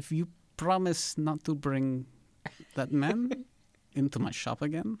 If you promise not to bring that man into my shop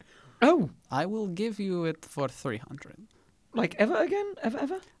again, Oh, I will give you it for 300. like ever again?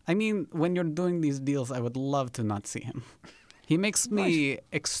 Ever? I mean, when you're doing these deals, I would love to not see him. He makes me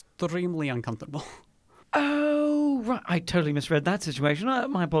extremely uncomfortable. Oh, right. I totally misread that situation.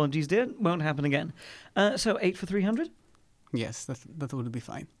 My apologies, dear. Won't happen again. So 8 for 300? Yes, that would be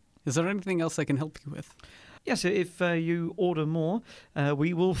fine. Is there anything else I can help you with? Yes, if you order more,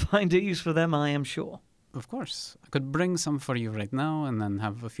 we will find a use for them, I am sure. Of course. I could bring some for you right now and then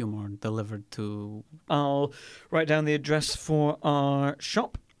have a few more delivered to... I'll write down the address for our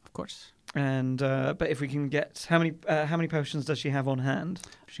shop. Of course. And but if we can get how many potions does she have on hand?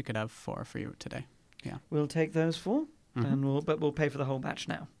 She could have 4 for you today. Yeah. We'll take those 4, Mhm. and we'll pay for the whole batch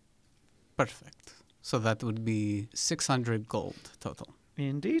now. Perfect. So that would be 600 gold total.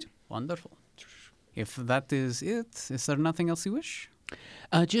 Indeed. Wonderful. If that is it, is there nothing else you wish?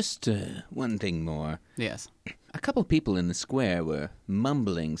 Just one thing more. Yes. A couple people in the square were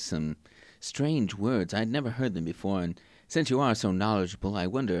mumbling some strange words. I'd never heard them before, and since you are so knowledgeable, I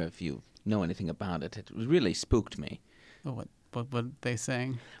wonder if you know anything about it. It really spooked me. Oh, what were they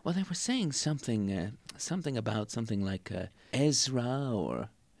saying? Well, they were saying something about something like Ezra or...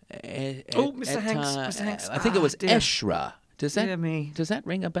 Oh, Mr. Hanks, Mr. Hanks. I think it was Dear. Eshra. Does Dear me. that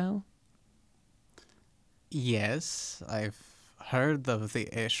ring a bell? Yes, I've heard of the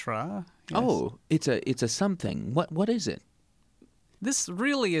Eshra. Yes. Oh, it's a something. What is it? This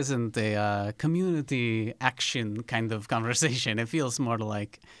really isn't a community action kind of conversation. It feels more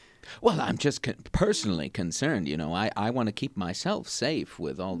like... Well, I'm just personally concerned. I want to keep myself safe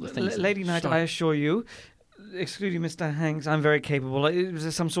with all the things. Lady Knight, Sure. I assure you, excluding Mr. Hanks, I'm very capable. Is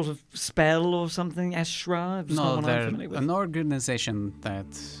there some sort of spell or something? Eshra? It's No, not one I'm they're familiar with. an organization that...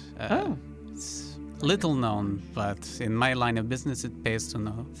 Oh. It's little known, but in my line of business, it pays to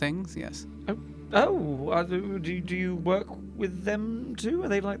know things, yes. Oh, do you work with them too? Are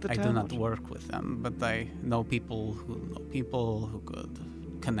they like the I town do not watch? work with them, but I know people who could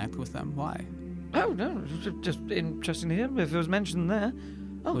connect with them. Why? Oh, no, just interesting to hear if it was mentioned there.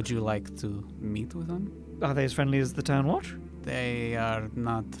 Oh. Would you like to meet with them? Are they as friendly as the town watch? They are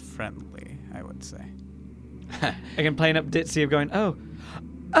not friendly, I would say. Again, playing up ditzy of going, oh,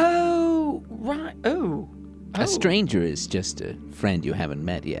 right, oh. A stranger is just a friend you haven't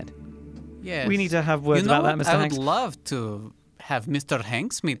met yet. Yes. We need to have words about that, Mr. I Hanks. would love to have Mr.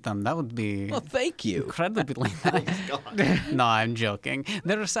 Hanks meet them. That would be Well, thank you. incredibly nice. No, I'm joking.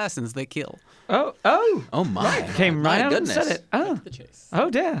 They're assassins. They kill. Oh my! Came right my out goodness. and said it. Oh. The chase. Oh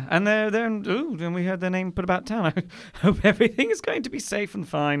dear. And then we heard their name put about town. I hope everything is going to be safe and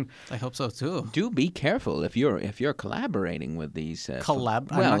fine. I hope so too. Do be careful if you're collaborating with these. I'm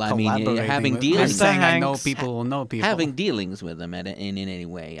well, not I mean, collaborating having with- dealings. I'm saying I know Hanks. people will know people. Having dealings with them in any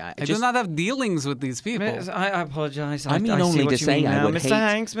way. I do not have dealings with these people. I apologize. I mean see only what to you say mean I now. would Mr. hate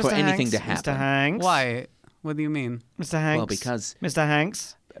Hanks, Mr. for anything Hanks, to happen. Mr. Hanks. Why? What do you mean? Mr. Hanks. Well, because Mr.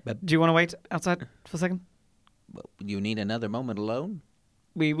 Hanks, do you want to wait outside for a second? you need another moment alone.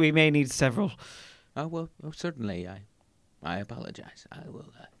 We may need several. Oh well, certainly. I apologize. I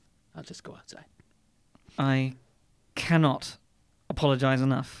will. I'll just go outside. I cannot apologize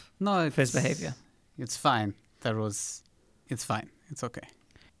enough No, for his behavior. It's fine. It's fine. It's okay.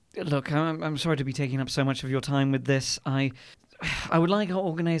 Look, I'm sorry to be taking up so much of your time with this. I would like our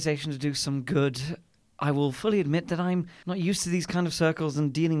organization to do some good. I will fully admit that I'm not used to these kind of circles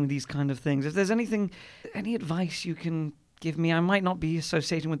and dealing with these kind of things. If there's any advice you can give me, I might not be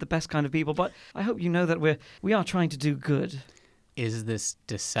associating with the best kind of people, but I hope you know that we are trying to do good. Is this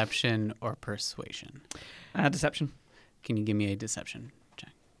deception or persuasion? Deception. Can you give me a deception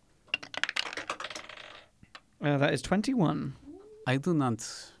check? That is 21. I do not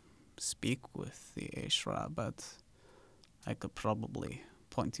speak with the Ashra, but I could probably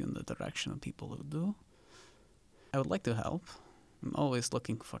point you in the direction of people who do. I would like to help. I'm always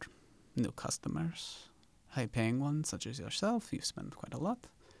looking for new customers. High-paying ones, such as yourself. You spend quite a lot.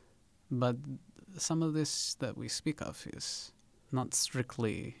 But some of this that we speak of is not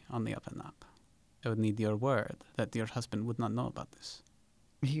strictly on the up and up. I would need your word that your husband would not know about this.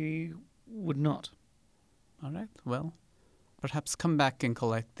 He would not. All right, well, perhaps come back and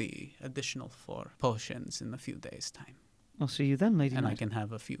collect the additional 4 potions in a few days' time. I'll see you then, Lady And I Knight. can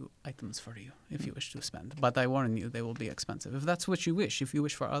have a few items for you if you wish to spend. But I warn you, they will be expensive. If that's what you wish, if you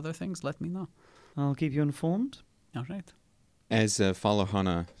wish for other things, let me know. I'll keep you informed. All right. As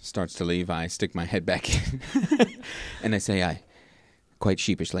Falohana starts to leave, I stick my head back in and I say, quite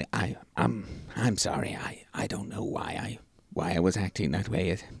sheepishly, I'm sorry. I don't know why I was acting that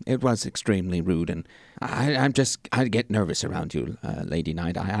way. It was extremely rude, and I get nervous around you, Lady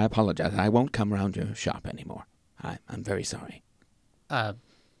Knight. I apologize. I won't come around your shop anymore. I'm very sorry.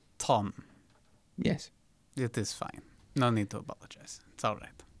 Tom, Yes, it is fine. No need to apologize. It's all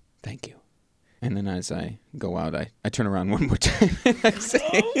right. thank you. And then as I go out, I turn around one more time and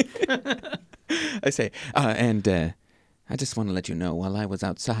I say, I just want to let you know, while I was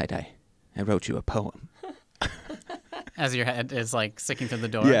outside, I wrote you a poem. As your head is like sticking to the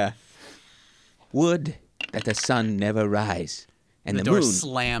door. Yeah. Would that the sun never rise, and the the door moon...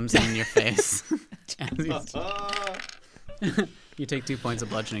 slams in your face. You take 2 points of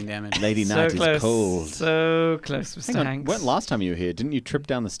bludgeoning damage. Lady So Knight close. is cold. So close, Mr. Hang on, Hanks. when last time you were here, didn't you trip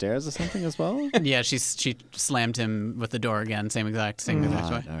down the stairs or something as well? Yeah, she slammed him with the door again. Same exact way.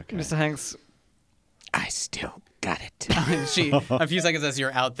 Okay. Mr. Hanks, I still got it. She a few seconds as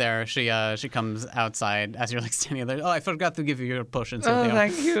you're out there, she comes outside as you're like standing there. Oh, I forgot to give you your potions. oh,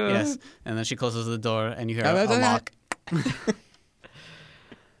 thank you. Yes, and then she closes the door, and you hear a lock.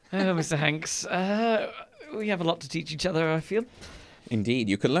 Oh, Mr. Hanks, we have a lot to teach each other, I feel. Indeed,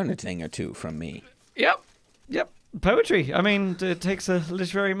 you could learn a thing or two from me. Yep. Poetry. I mean, it takes a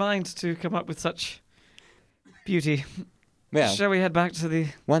literary mind to come up with such beauty. Well, Shall we head back to the...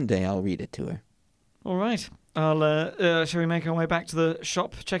 one day I'll read it to her. All right. Shall we make our way back to the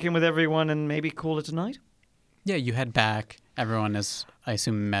shop, check in with everyone, and maybe call it a night? Yeah, you head back. Everyone is, I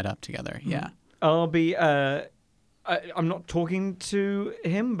assume, met up together. Yeah. I'll be... I'm not talking to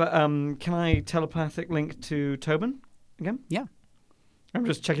him, but can I telepathic link to Tobin again? Yeah. I'm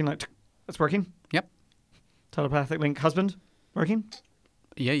just checking, that's working? Yep. Telepathic link husband, working?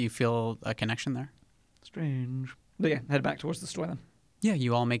 Yeah, you feel a connection there. Strange. But yeah, head back towards the store then. Yeah,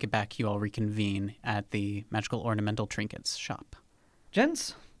 you all make it back. You all reconvene at the Magical Ornamental Trinkets shop.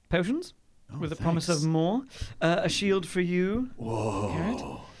 Gents, potions, with a promise of more. A shield for you. Whoa. Garrett.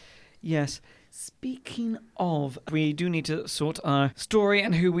 Yes. Speaking of, we do need to sort our story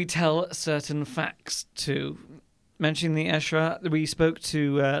and who we tell certain facts to. Mentioning the Eshra, we spoke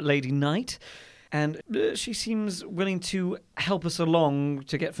to Lady Knight, and she seems willing to help us along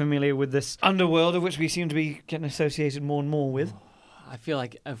to get familiar with this underworld of which we seem to be getting associated more and more with. I feel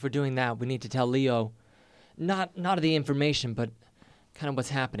like if we're doing that, we need to tell Leo, not the information, but kind of what's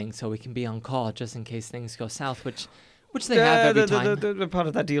happening, so we can be on call just in case things go south, which they have every time. The part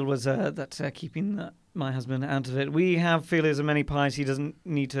of that deal was that keeping my husband out of it. We have feelers of many pies. He doesn't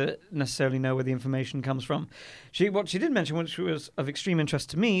need to necessarily know where the information comes from. What she did mention, which was of extreme interest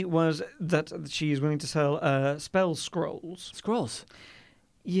to me, was that she is willing to sell spell scrolls. Scrolls.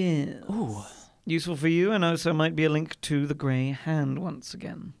 Yes. Ooh. Useful for you, and also might be a link to the Grey Hand once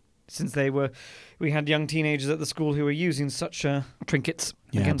again. Since we had young teenagers at the school who were using such trinkets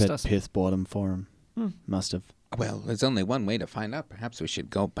Yeah, I against bet us. Pith bought them for him. Must have. Well, there's only one way to find out. Perhaps we should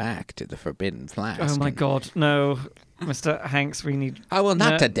go back to the Forbidden Flask. Oh my and- God, no, Mr. Hanks, we need. Oh, well,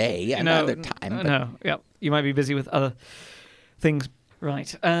 not No, today. Another time. But No, yeah, you might be busy with other things.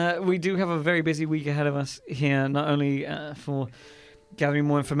 Right, we do have a very busy week ahead of us here. Not only for gathering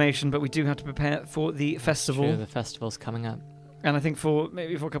more information, but we do have to prepare for the festival. True, the festival's coming up. And I think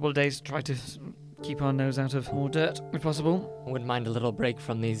maybe for a couple of days, try to keep our nose out of more dirt, if possible. Wouldn't mind a little break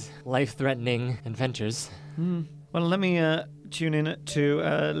from these life-threatening adventures. Well, let me tune in to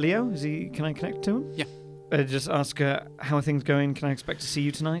Leo. Can I connect to him? Yeah. Just ask how are things going? Can I expect to see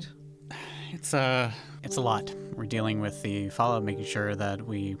you tonight? It's a lot. We're dealing with the follow-up, making sure that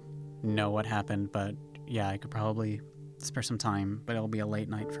we know what happened. But yeah, I could probably spare some time, but it'll be a late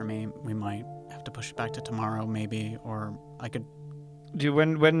night for me. We might have to push it back to tomorrow, maybe, or I could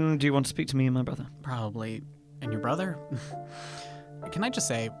When do you want to speak to me and my brother? probably. And your brother? Can I just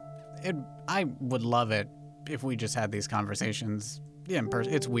say, I would love it if we just had these conversations in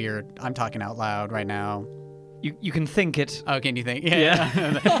person. It's weird. I'm talking out loud right now. You can think it. Oh, can you think? Yeah.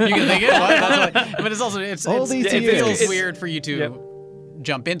 You can think it. What? That's what, but it's also it feels weird for you to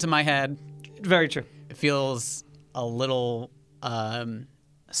jump into my head. Very true. It feels a little.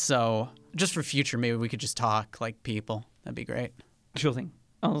 So just for future, maybe we could just talk like people. That'd be great. Sure thing.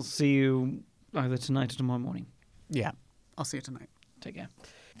 I'll see you either tonight or tomorrow morning. Yeah, I'll see you tonight. Take care.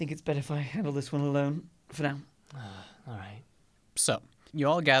 I think it's better if I handle this one alone for now. All right. So you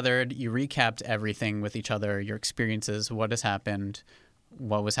all gathered. You recapped everything with each other, your experiences, what has happened,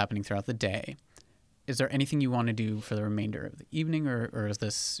 what was happening throughout the day. Is there anything you want to do for the remainder of the evening, or is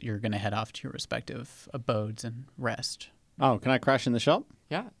this you're going to head off to your respective abodes and rest? Oh, can I crash in the shop?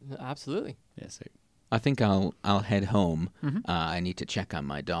 Yeah, absolutely. Yes. Yeah, I think I'll head home. Mm-hmm. I need to check on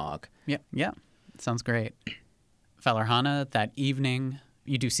my dog. Yeah. Sounds great. Valarhana, that evening,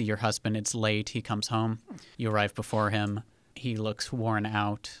 you do see your husband. It's late. He comes home. You arrive before him. He looks worn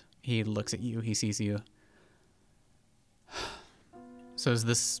out. He looks at you. He sees you. So is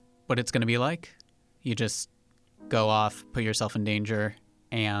this what it's going to be like? You just go off, put yourself in danger,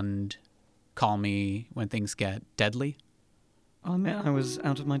 and call me when things get deadly? I'll admit I was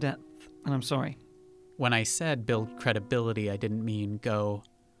out of my depth, and I'm sorry. When I said build credibility, I didn't mean go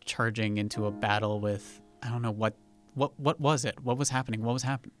charging into a battle with, I don't know, what was it? What was happening? What was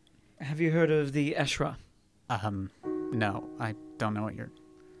happening? Have you heard of the Eshra? No, I don't know what you're...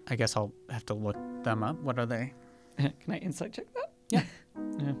 I guess I'll have to look them up. What are they? Can I insight check that? Yeah.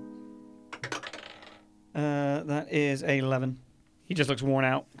 Yeah. That is a 11. He just looks worn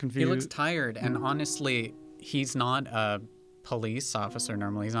out, confused. He looks tired, and honestly, he's not a police officer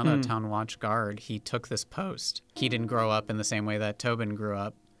normally. He's not a town watch guard. He took this post. He didn't grow up in the same way that Tobin grew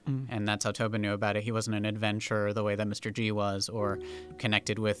up, and that's how Tobin knew about it. He wasn't an adventurer the way that Mr. G was, or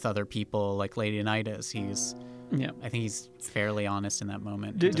connected with other people like Lady Nidus. I think he's fairly honest in that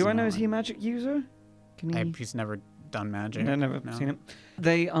moment. Do I know, is he a magic user? He's never done magic. No, never seen it.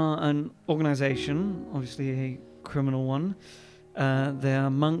 They are an organization, obviously a criminal one. They are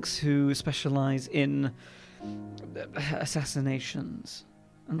monks who specialize in assassinations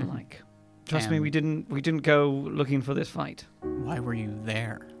and the like. Trust me, we didn't go looking for this fight. Why were you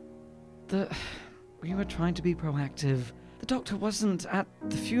there? We were trying to be proactive. The doctor wasn't at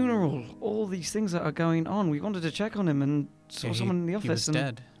the funeral. All these things that are going on. We wanted to check on him and saw someone in the office. He was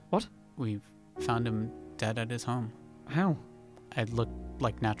dead. What? We found him dead at his home. How? It looked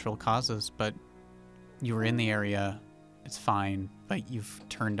like natural causes, but you were in the area. It's fine, but you've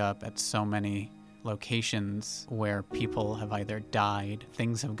turned up at so many locations where people have either died,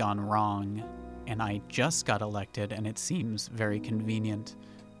 things have gone wrong, and I just got elected, and it seems very convenient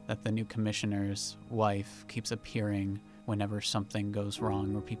that the new commissioner's wife keeps appearing whenever something goes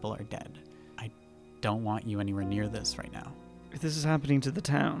wrong or people are dead. I don't want you anywhere near this right now. If this is happening to the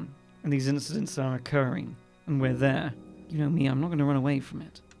town, and these incidents are occurring, and we're there, you know me, I'm not going to run away from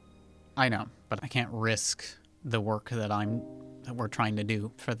it. I know, but I can't risk the work that we're trying to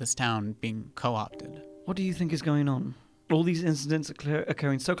do for this town being co-opted. What do you think is going on? All these incidents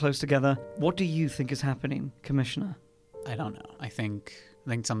occurring so close together. What do you think is happening, Commissioner? I don't know. I think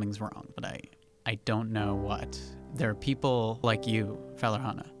something's wrong, but I don't know what. There are people like you,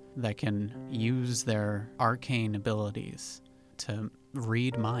 Valarhana, that can use their arcane abilities to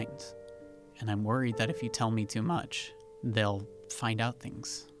read minds. And I'm worried that if you tell me too much, they'll find out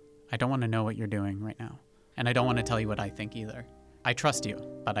things. I don't want to know what you're doing right now. And I don't want to tell you what I think either. I trust you,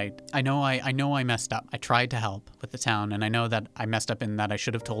 but I know I messed up. I tried to help with the town, and I know that I messed up in that I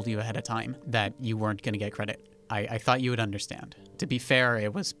should have told you ahead of time that you weren't going to get credit. I thought you would understand. To be fair,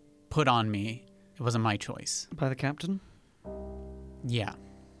 it was put on me. It wasn't my choice. By the captain? Yeah.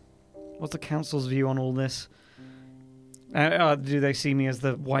 What's the council's view on all this? Do they see me as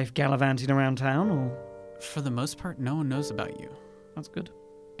the wife gallivanting around town, or...? For the most part, no one knows about you. That's good.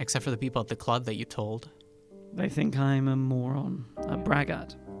 Except for the people at the club that you told. They think I'm a moron, a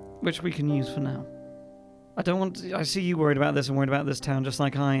braggart, which we can use for now. I see you worried about this and worried about this town just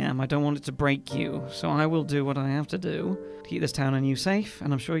like I am. I don't want it to break you, so I will do what I have to do to keep this town and you safe,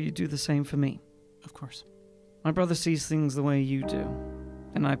 and I'm sure you do the same for me. Of course. My brother sees things the way you do,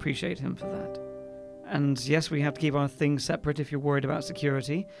 and I appreciate him for that. And yes, we have to keep our things separate if you're worried about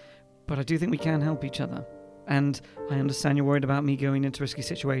security, but I do think we can help each other. And I understand you're worried about me going into risky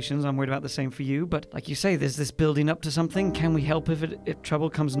situations. I'm worried about the same for you. But like you say, there's this building up to something. Can we help if trouble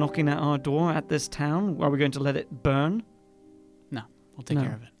comes knocking at our door at this town? Are we going to let it burn? No, we'll take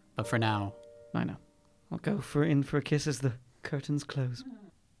care of it. But for now... I know. I'll go in for a kiss as the curtains close.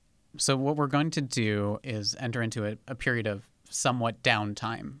 So what we're going to do is enter into a period of somewhat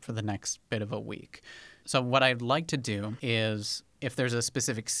downtime for the next bit of a week. So what I'd like to do is... if there's a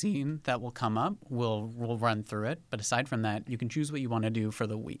specific scene that will come up, we'll run through it. But aside from that, you can choose what you want to do for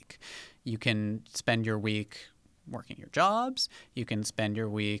the week. You can spend your week working your jobs. You can spend your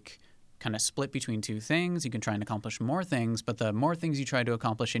week kind of split between two things. You can try and accomplish more things. But the more things you try to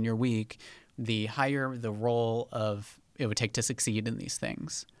accomplish in your week, the higher the role of it would take to succeed in these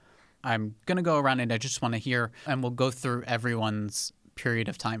things. I'm going to go around and I just want to hear, and we'll go through everyone's period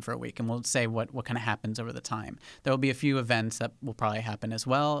of time for a week, and we'll say what kind of happens over the time. There will be a few events that will probably happen as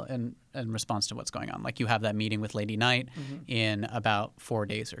well in response to what's going on. Like you have that meeting with Lady Knight in about 4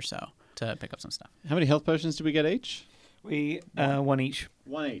 days or so to pick up some stuff. How many health potions do we get each? We, one each.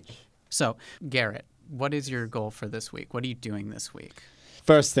 One each. So, Garrett, what is your goal for this week? What are you doing this week?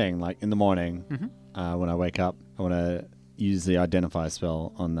 First thing, like in the morning, when I wake up, I want to use the identify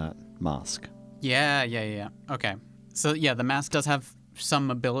spell on that mask. Yeah. Okay. So, yeah, the mask does have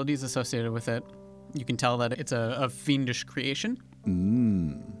some abilities associated with it. You can tell that it's a fiendish creation.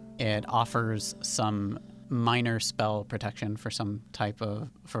 It offers some minor spell protection for some type of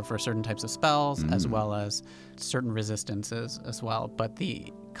for certain types of spells, as well as certain resistances as well. But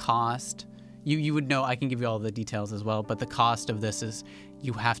the cost, you would know. I can give you all the details as well. But the cost of this is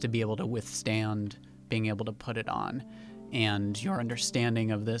you have to be able to withstand being able to put it on. And your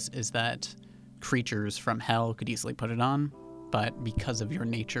understanding of this is that creatures from hell could easily put it on. But because of your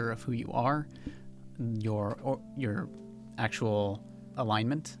nature of who you are, your actual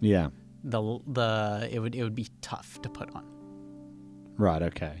alignment, it would be tough to put on. Right.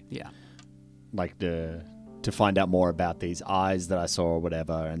 Okay. Yeah. Like to find out more about these eyes that I saw or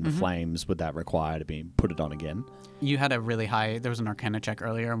whatever, and the flames. Would that require to be put it on again? You had a really high. There was an Arcana check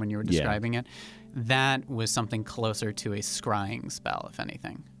earlier when you were describing it. That was something closer to a scrying spell, if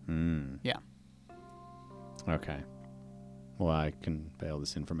anything. Yeah. Okay. Well, I can bail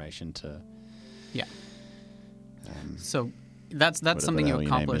this information to... Yeah. So that's something you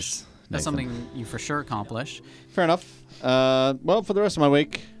accomplish. That's something you for sure accomplish. Fair enough. Well, for the rest of my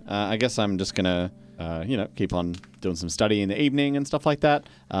week, I guess I'm just going to, keep on doing some study in the evening and stuff like that.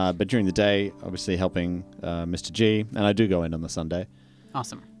 But during the day, obviously helping Mr. G. And I do go in on the Sunday.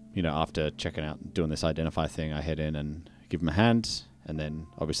 Awesome. After checking out, doing this identify thing, I head in and give him a hand. And then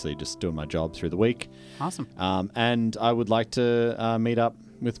obviously just doing my job through the week. Awesome. And I would like to meet up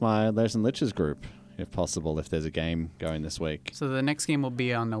with my Lairs and Liches group, if possible, if there's a game going this week. So the next game will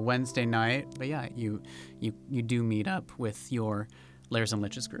be on a Wednesday night. But yeah, you do meet up with your Lairs and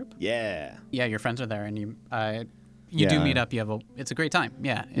Liches group. Yeah. Yeah, your friends are there, and you do meet up. It's a great time.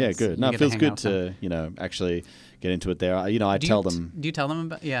 Yeah. Yeah, good. No, it feels good to actually get into it there. I tell them. Do you tell them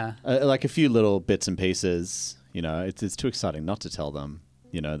about? Yeah. Like a few little bits and pieces. It's too exciting not to tell them,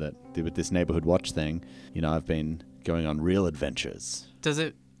 that with this neighborhood watch thing, I've been going on real adventures. Is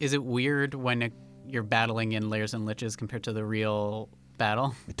it weird when you're battling in Lairs and Liches compared to the real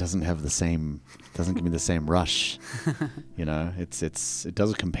battle? It doesn't give me the same rush. It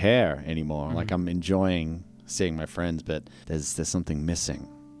doesn't compare anymore. Like I'm enjoying seeing my friends, but there's something missing.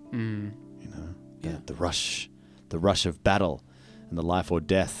 The rush of battle and the life or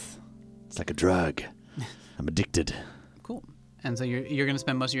death. It's like a drug. I'm addicted. Cool. And so you're going to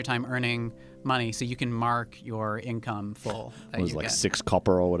spend most of your time earning money, so you can mark your income full. It was like 6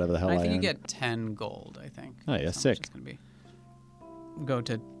 copper or whatever the hell I think you earned. get 10 gold, I think. Oh, yeah, sick. It's going to be. Go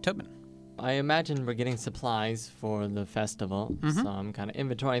to Tobin. I imagine we're getting supplies for the festival, so I'm kind of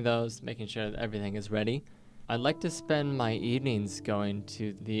inventorying those, making sure that everything is ready. I'd like to spend my evenings going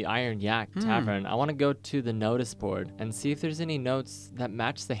to the Iron Yak Tavern. I want to go to the notice board and see if there's any notes that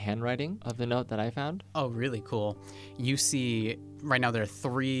match the handwriting of the note that I found. Oh, really cool. You see, right now there are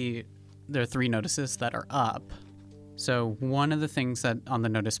three notices that are up. So one of the things that on the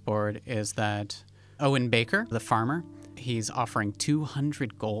notice board is that Owen Baker, the farmer, he's offering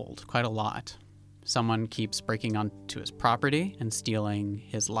 200 gold, quite a lot. Someone keeps breaking onto his property and stealing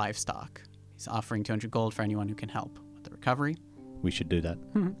his livestock. He's offering 200 gold for anyone who can help with the recovery. We should do that.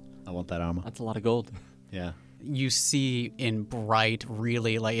 I want that armor. That's a lot of gold. Yeah. You see in bright,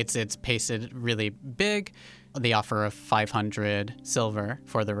 really, like it's pasted really big, the offer of 500 silver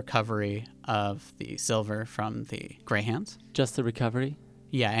for the recovery of the silver from the Greyhounds. Just the recovery?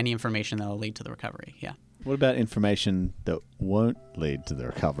 Yeah, any information that will lead to the recovery, yeah. What about information that won't lead to the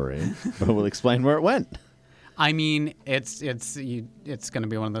recovery, but will explain where it went? I mean, it's going to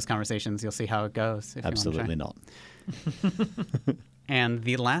be one of those conversations. You'll see how it goes. If Absolutely you not. And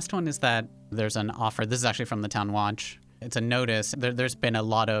the last one is that there's an offer. This is actually from the Town Watch. It's a notice. There's been a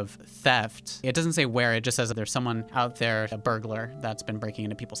lot of theft. It doesn't say where. It just says that there's someone out there, a burglar, that's been breaking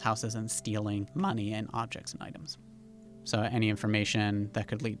into people's houses and stealing money and objects and items. So any information that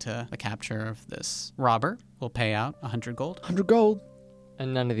could lead to the capture of this robber will pay out 100 gold. 100 gold.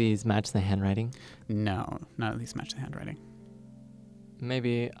 And none of these match the handwriting? No, none of these match the handwriting.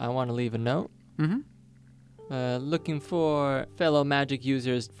 Maybe I want to leave a note. Mm-hmm. Looking for fellow magic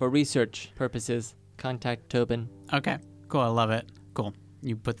users for research purposes. Contact Tobin. Okay, cool. I love it. Cool.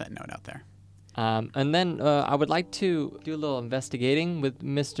 You put that note out there. And then I would like to do a little investigating with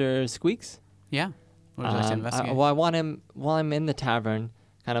Mr. Squeaks. Yeah. What would you like to investigate? I want him, while I'm in the tavern,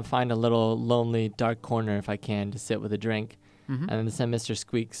 kind of find a little lonely, dark corner if I can to sit with a drink. Mm-hmm. And then send Mr.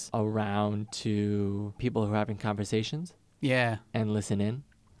 Squeaks around to people who are having conversations Yeah. and listen in.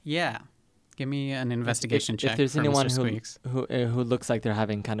 Yeah. Give me an investigation check If there's for anyone Mr. Squeaks. who looks like they're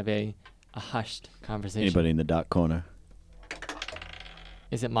having kind of a hushed conversation. Anybody in the dark corner?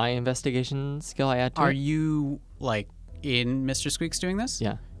 Is it my investigation skill I add to Are it? you, like, in Mr. Squeaks doing this?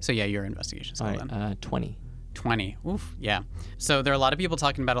 Yeah. So, yeah, your investigation skill All then. right, 20. 20. Oof. Yeah. So there are a lot of people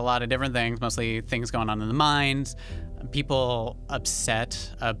talking about a lot of different things, mostly things going on in the mines. People upset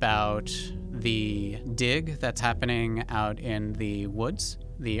about the dig that's happening out in the woods,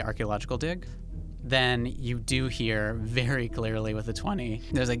 the archaeological dig. Then you do hear very clearly with the 20,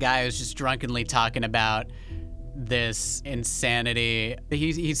 there's a guy who's just drunkenly talking about this insanity.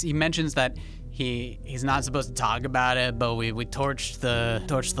 He mentions that he's not supposed to talk about it, but we torched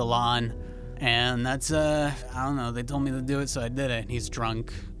the lawn. And that's, I don't know, they told me to do it, so I did it. He's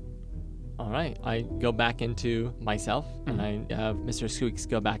drunk. All right. I go back into myself, and I have Mr. Squeaks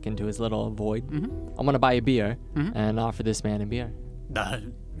go back into his little void. Mm-hmm. I'm going to buy a beer and offer this man a beer.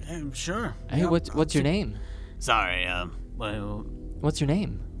 Sure. Hey, what's your name? Sorry, What's your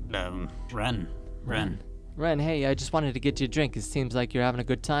name? Ren. Ren, hey, I just wanted to get you a drink. It seems like you're having a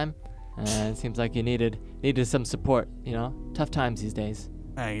good time. It seems like you needed some support, you know? Tough times these days.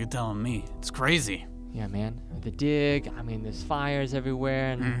 Hey, you're telling me. It's crazy. Yeah, man. The dig, I mean, there's fires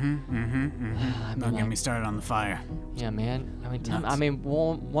everywhere. And Don't get me started on the fire. Yeah, man. I mean, Nuts.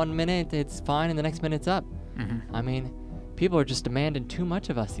 one minute it's fine and the next minute it's up. I mean, people are just demanding too much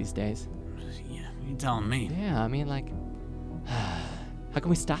of us these days. Yeah, you're telling me. Yeah, I mean, like, how can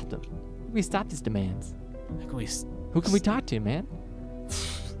we stop them? How can we stop these demands? Who can we talk to, man?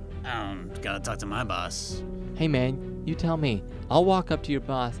 Gotta talk to my boss. Hey, man, you tell me. I'll walk up to your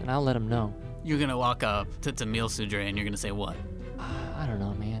boss and I'll let him know. You're gonna walk up to Tamil Sudre and you're gonna say what? I don't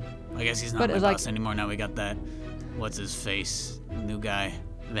know, man. I guess he's not But my it's like- boss anymore. Now we got that. What's his face? New guy.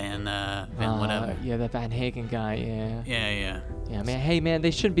 Van whatever. Yeah, that Van Hagen guy, yeah. Yeah. Yeah, man. Hey, man,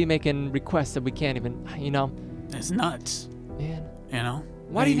 they shouldn't be making requests that we can't even, you know. It's nuts. Man, You know?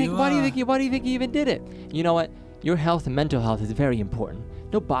 why do you think you even did it? You know what? Your health and mental health is very important.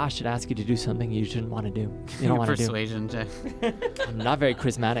 No boss should ask you to do something you shouldn't want to do. You don't want to do. Persuasion check. I'm not very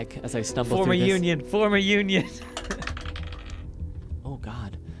charismatic as I stumble through this. Former union. Oh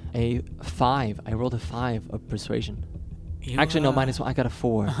God, a 5. I rolled a 5 of persuasion. You, Actually, no, -1. I got a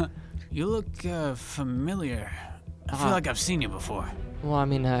 4. You look familiar. I feel like I've seen you before. Well, I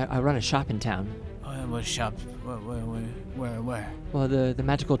mean, I run a shop in town. What shop? Where? Well, the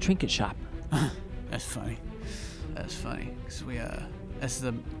magical trinket shop. That's funny. Cause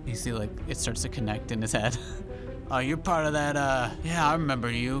You see, like, it starts to connect in his head. Oh, you're part of that. Yeah, I remember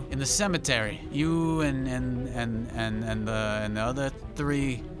you in the cemetery. You and the other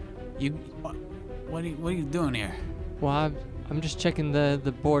 3. You. What are you doing here? Well, I'm just checking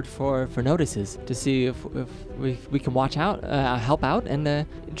the board for notices to see if we can help out, and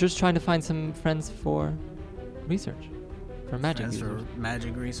just trying to find some friends for research. For magic As for research.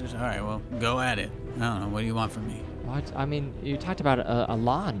 magic research, all right, well, go at it. I don't know. What do you want from me? What? I mean, you talked about a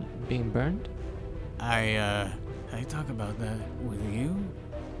lawn being burned. I talk about that with you?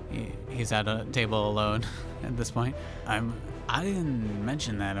 He's at a table alone at this point. I didn't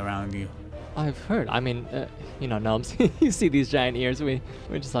mention that around you. I've heard. I mean, gnomes. You see these giant ears. We're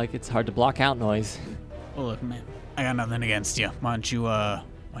just like, it's hard to block out noise. Well, look, man, I got nothing against you. Why don't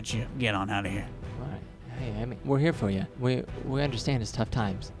you get on out of here? All right. Hey, I mean, we're here for you. We understand it's tough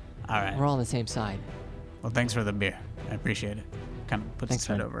times. All right. We're all on the same side. Well, thanks for the beer. I appreciate it. Kind of puts Thanks, his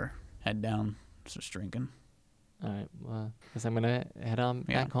head man. over, head down, starts drinking. All right. Well, guess I'm gonna head on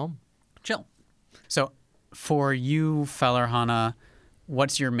Yeah. back home. Chill. So, for you, Fellerhana,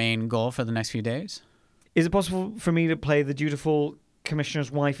 what's your main goal for the next few days? Is it possible for me to play the dutiful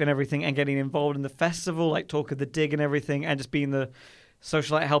commissioner's wife and everything and getting involved in the festival, like talk of the dig and everything, and just being the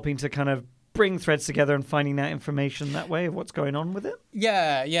socialite helping to kind of bring threads together and finding out information that way of what's going on with it?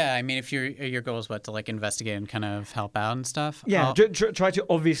 Yeah. I mean, if your goal is to like investigate and kind of help out and stuff. Yeah, I'll- try to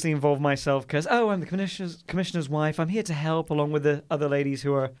obviously involve myself because, I'm the commissioner's wife. I'm here to help along with the other ladies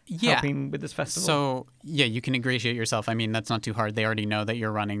who are Yeah. helping with this festival. So, yeah, you can ingratiate yourself. I mean, that's not too hard. They already know that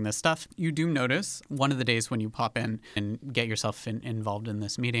you're running this stuff. You do notice one of the days when you pop in and get yourself involved in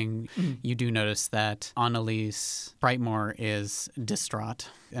this meeting, you do notice that Annalise Brightmore is distraught,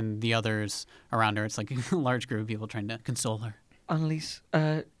 and the others around her, it's like a large group of people trying to console her. Annalise,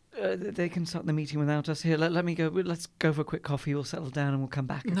 they can start the meeting without us here. Let me go. Let's go for a quick coffee. We'll settle down and we'll come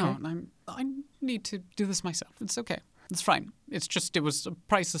back. Okay? No, I need to do this myself. It's okay. It's fine. It's just it was a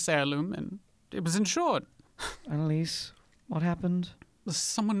priceless heirloom, and it was insured. Annalise, what happened?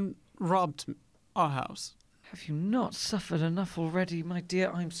 Someone robbed our house. Have you not suffered enough already, my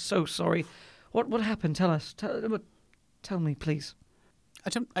dear? I'm so sorry. What happened? Tell us. Tell me, please.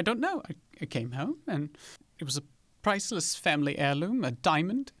 I don't know. I came home and it was a priceless family heirloom, a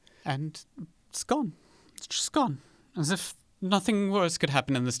diamond, and it's gone. It's just gone. As if nothing worse could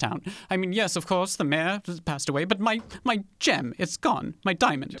happen in this town. I mean, yes, of course, the mayor has passed away, but my gem, it's gone. My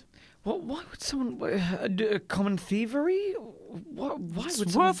diamond. Why would someone common thievery? Why It's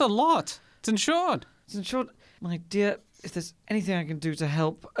would worth someone... a lot. It's insured. It's insured. My dear, if there's anything I can do to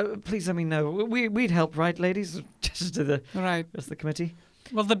help, please let me know. We'd help, right, ladies? Just to the Right. rest of the committee.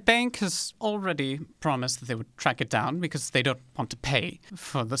 Well, the bank has already promised that they would track it down because they don't want to pay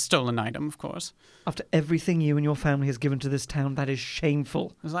for the stolen item, of course. After everything you and your family has given to this town, that is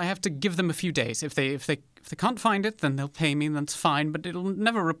shameful. Because I have to give them a few days. If they can't find it, then they'll pay me, and that's fine. But it'll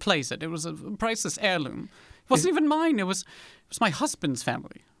never replace it. It was a priceless heirloom. It wasn't even mine. It was my husband's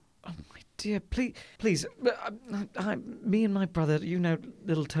family. Oh, my dear, please. Me and my brother,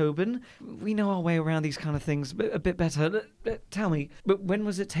 little Tobin, we know our way around these kind of things a bit better. Tell me, but when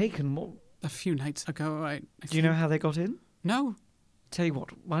was it taken? A few nights ago, I Do you know how they got in? No. Tell you what,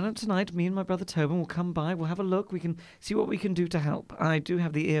 why don't tonight me and my brother Tobin will come by, we'll have a look, we can see what we can do to help. I do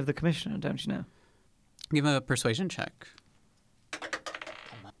have the ear of the commissioner, don't you know? Give a persuasion check.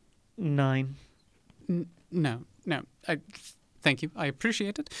 9. No. Thank you. I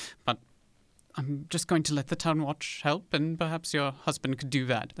appreciate it. But I'm just going to let the town watch help, and perhaps your husband could do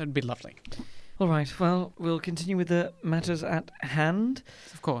that. That'd be lovely. All right, well, we'll continue with the matters at hand.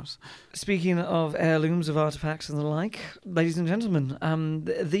 Of course. Speaking of heirlooms, of artifacts and the like, ladies and gentlemen,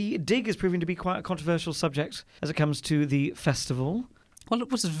 the dig is proving to be quite a controversial subject as it comes to the festival. Well,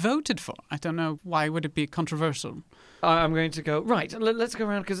 it was voted for. I don't know why would it be controversial. I'm going to go, right, let's go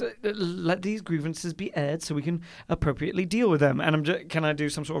around, because let these grievances be aired so we can appropriately deal with them. And can I do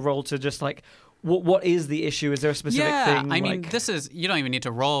some sort of roll to just like, what is the issue? Is there a specific thing? I mean, like... this is, you don't even need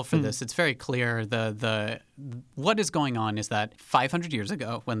to roll for this. It's very clear. What is going on is that 500 years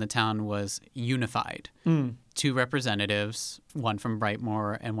ago, when the town was unified, two representatives, one from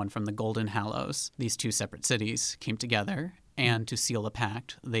Brightmoor and one from the Golden Hallows, these two separate cities came together. And to seal the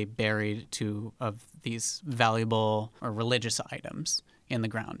pact, they buried two of these valuable or religious items in the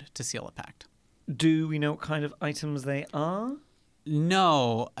ground to seal the pact. Do we know what kind of items they are?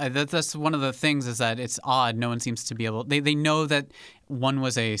 No, that's one of the things is that it's odd. No one seems to be able. They know that one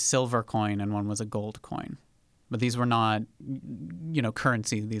was a silver coin and one was a gold coin, but these were not,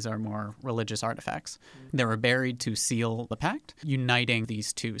 currency. These are more religious artifacts. They were buried to seal the pact, uniting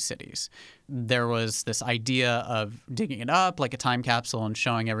these two cities. There was this idea of digging it up like a time capsule and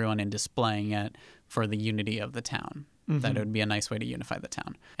showing everyone and displaying it for the unity of the town. That it would be a nice way to unify the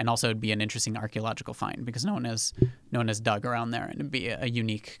town, and also it'd be an interesting archaeological find because no one has dug around there, and it'd be a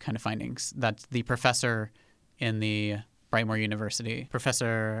unique kind of findings that the professor in the Brightmoor University,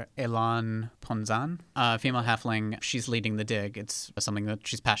 Professor Elan Ponzan, a female halfling. She's leading the dig. It's something that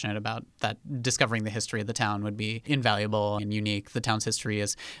she's passionate about, that discovering the history of the town would be invaluable and unique. The town's history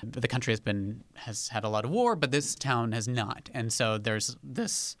is, the country has had a lot of war, but this town has not. And so there's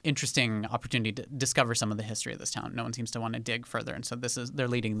this interesting opportunity to discover some of the history of this town. No one seems to want to dig further. And so they're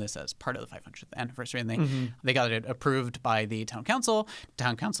leading this as part of the 500th anniversary. And they got it approved by the town council.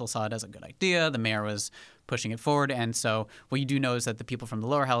 Town council saw it as a good idea. The mayor was pushing it forward. And so what you do know is that the people from the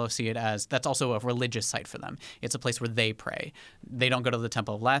Lower Hallows see it as that's also a religious site for them. It's a place where they pray. They don't go to the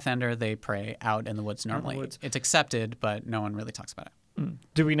Temple of Lathander. They pray out in the woods normally. It's accepted, but no one really talks about it.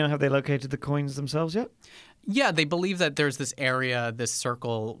 Do we know, have they located the coins themselves yet? Yeah, they believe that there's this area, this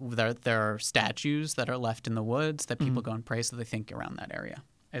circle, there are statues that are left in the woods that people go and pray, so they think around that area.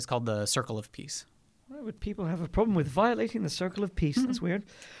 It's called the Circle of Peace. Why would people have a problem with violating the Circle of Peace? That's weird.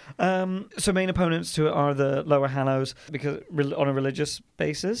 So main opponents to it are the Lower Hallows, because on a religious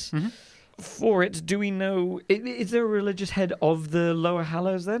basis. For it, do we know, is there a religious head of the Lower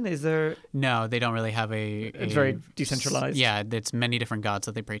Hallows then? Is there... No, they don't really have It's very decentralized. Yeah, it's many different gods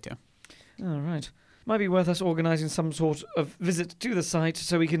that they pray to. All right. Might be worth us organising some sort of visit to the site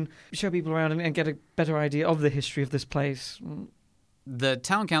so we can show people around and get a better idea of the history of this place. The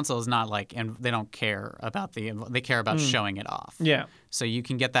town council is not like, and they don't care about they care about showing it off. Yeah. So you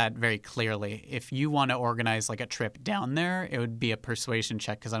can get that very clearly. If you want to organize like a trip down there, it would be a persuasion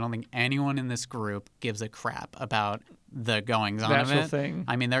check, because I don't think anyone in this group gives a crap about the goings on of it. Thing.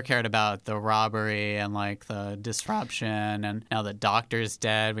 I mean, they're cared about the robbery and like the disruption, and now the doctor's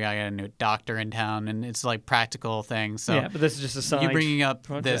dead. We gotta get a new doctor in town, and it's like practical things. So yeah, but this is just a side you're bringing up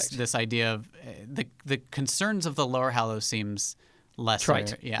project. this idea of the concerns of the Lower Hallows seems lesser.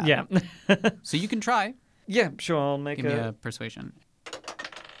 Trite. Yeah. So you can try. Yeah, sure. I'll make Give me a persuasion.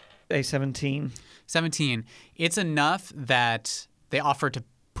 A 17. 17. It's enough that they offer to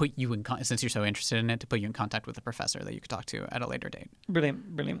put you in since you're so interested in it, to put you in contact with a professor that you could talk to at a later date.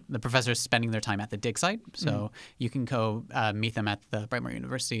 Brilliant. The professor's spending their time at the dig site, so you can go meet them at the Brightmoor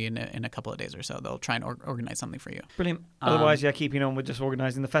University in a couple of days or so. They'll try and organize something for you. Brilliant. Otherwise, keeping on with just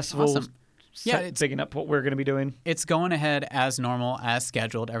organising the festival. Awesome. Yeah, it's digging up what we're going to be doing. It's going ahead as normal, as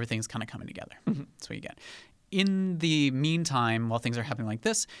scheduled. Everything's kind of coming together. That's what you get. In the meantime, while things are happening like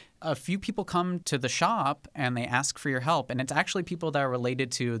this, a few people come to the shop and they ask for your help. And it's actually people that are related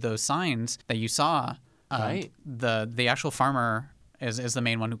to those signs that you saw. Right. The actual farmer is the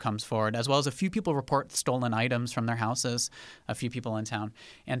main one who comes forward, as well as a few people report stolen items from their houses, a few people in town.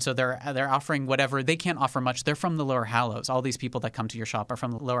 And so they're offering whatever. They can't offer much. They're from the Lower Hallows. All these people that come to your shop are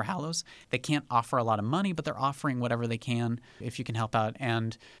from the Lower Hallows. They can't offer a lot of money, but they're offering whatever they can if you can help out.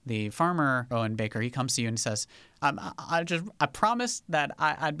 And the farmer, Owen Baker, he comes to you and says, I promised that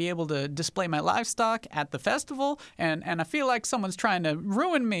I'd be able to display my livestock at the festival, and I feel like someone's trying to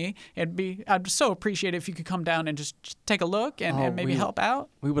ruin me. I'd so appreciate it if you could come down and just take a look and maybe help out.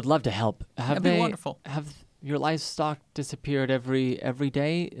 We would love to help. That'd be wonderful. Have your livestock disappeared every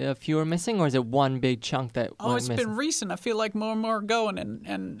day? A few are missing, or is it one big chunk that went it's missing? been recent. I feel like more and more are going,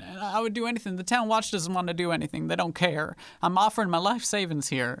 and I would do anything. The town watch doesn't want to do anything. They don't care. I'm offering my life savings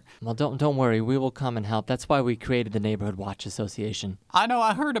here. Well, don't worry. We will come and help. That's why we created the Neighborhood Watch Association. I know.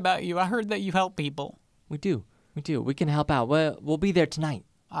 I heard about you. I heard that you help people. We do. We can help out. We'll be there tonight.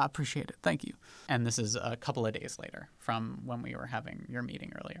 I appreciate it. Thank you. And this is a couple of days later from when we were having your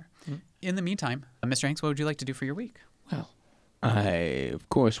meeting earlier. In the meantime, Mr. Hanks, what would you like to do for your week? Well, I, of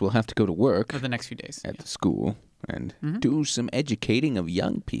course, will have to go to work For the next few days. at the school and do some educating of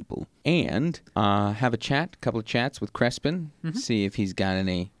young people and have a couple of chats with Crespin, see if he's got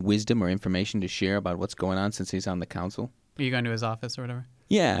any wisdom or information to share about what's going on since he's on the council. Are you going to his office or whatever?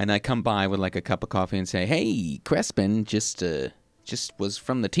 Yeah, and I come by with like a cup of coffee and say, hey, Crespin, just was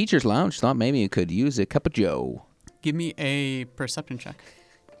from the teacher's lounge, thought maybe you could use a cup of joe. Give me a perception check.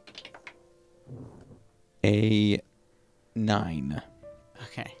 A 9.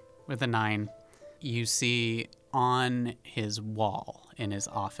 Okay. With a 9, you see on his wall in his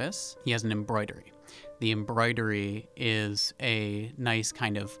office, he has an embroidery. The embroidery is a nice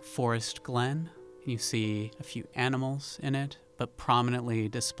kind of forest glen. You see a few animals in it, but prominently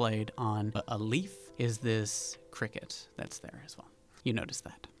displayed on a leaf is this cricket that's there as well. You notice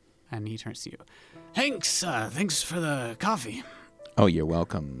that. And he turns to you. Hanks, thanks for the coffee. Oh, you're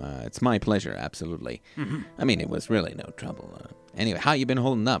welcome. It's my pleasure, absolutely. I mean, it was really no trouble. Anyway, how you been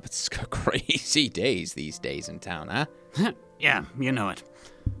holding up? It's crazy days these days in town, huh? Yeah, you know it.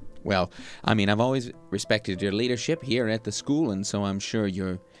 Well, I mean, I've always respected your leadership here at the school, and so I'm sure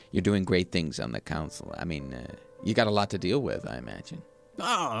you're doing great things on the council. I mean, you got a lot to deal with, I imagine.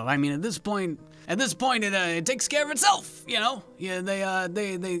 Oh, I mean, at this point, it takes care of itself, you know. Yeah,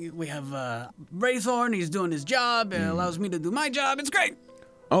 we have Raythorn. He's doing his job. It allows me to do my job. It's great.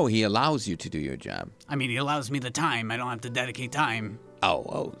 Oh, he allows you to do your job. I mean, he allows me the time. I don't have to dedicate time.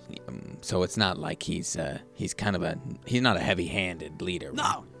 So it's not like he's not a heavy-handed leader.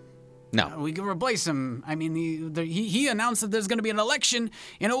 No. No. We can replace him. I mean, he announced that there's going to be an election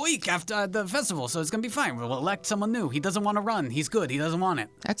in a week after the festival, so it's going to be fine. We'll elect someone new. He doesn't want to run. He's good. He doesn't want it.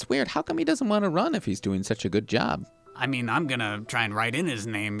 That's weird. How come he doesn't want to run if he's doing such a good job? I mean, I'm going to try and write in his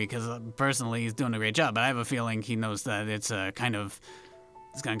name because personally he's doing a great job, but I have a feeling he knows that it's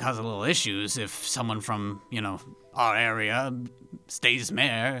it's going to cause a little issues if someone from, our area stays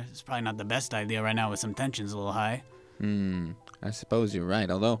mayor. It's probably not the best idea right now with some tensions a little high. I suppose you're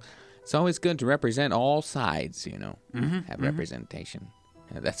right, although it's always good to represent all sides, have representation.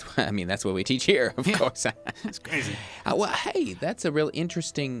 That's what we teach here, of course. It's crazy. Well, hey, that's a real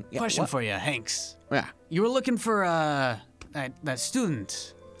interesting question for you, Hanks. Yeah. You were looking for that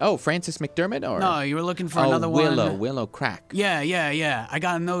student. Oh, Francis McDermott, or no? You were looking for another one. Willow Crack. Yeah. I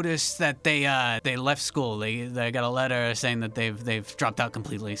got a notice that they left school. They got a letter saying that they've dropped out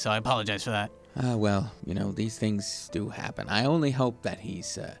completely. So I apologize for that. Well, these things do happen. I only hope that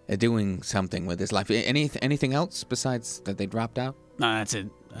he's doing something with his life. Anything else besides that they dropped out? No, that's it.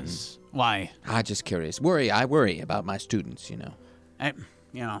 That's why. I'm just curious. I worry about my students.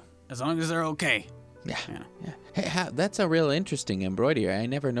 As long as they're okay. Yeah. Hey, that's a real interesting embroidery. I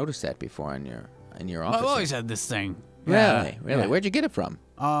never noticed that before in your office. I've always had this thing. Really? Yeah. Where'd you get it from?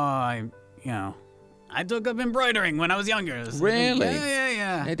 I took up embroidering when I was younger. Really?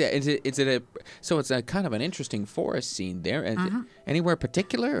 Yeah. So it's a kind of an interesting forest scene there. Anywhere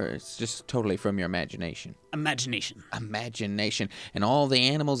particular, or it's just totally from your imagination? Imagination. And all the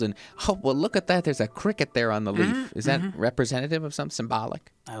animals and look at that. There's a cricket there on the leaf. Is that representative of something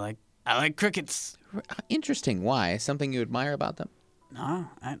symbolic? I like crickets. Interesting. Why? Something you admire about them? No.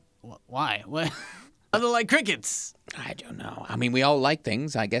 Why? What? Other like crickets. I don't know. I mean, we all like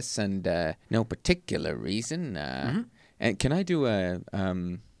things, I guess, and no particular reason. And can I do a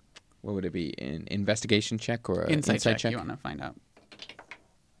what would it be? An investigation check or an insight check? You want to find out?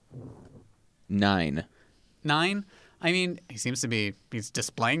 9. 9? I mean, he's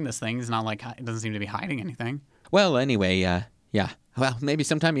displaying this thing. It's not like it doesn't seem to be hiding anything. Well, anyway, yeah. Well, maybe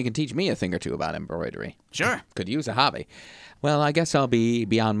sometime you can teach me a thing or two about embroidery. Sure. Could use a hobby. Well, I guess I'll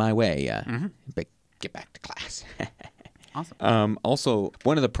be on my way. But get back to class. Awesome. Also,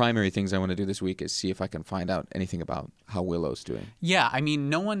 one of the primary things I want to do this week is see if I can find out anything about how Willow's doing. Yeah, I mean,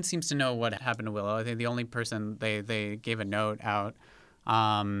 no one seems to know what happened to Willow. I think the only person they gave a note out.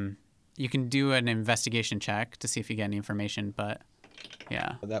 You can do an investigation check to see if you get any information, but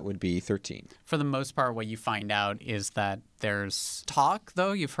yeah. That would be 13. For the most part, what you find out is that there's talk,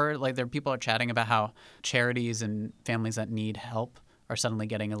 though. You've heard, people are chatting about how charities and families that need help are suddenly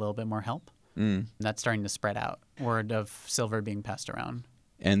getting a little bit more help. That's starting to spread out. Word of silver being passed around.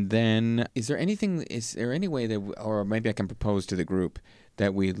 And then, is there any way that, or maybe I can propose to the group,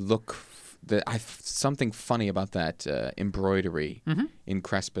 that we look, something funny about that embroidery in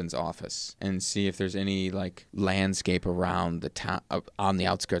Crespin's office, and see if there's any, landscape around the town, on the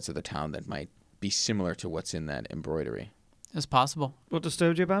outskirts of the town that might be similar to what's in that embroidery. It's possible. What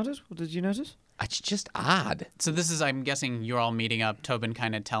disturbed you about it? What did you notice? It's just odd. So this is, I'm guessing, you're all meeting up, Tobin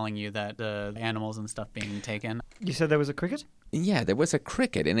kind of telling you that the animals and stuff being taken. You said there was a cricket? Yeah, there was a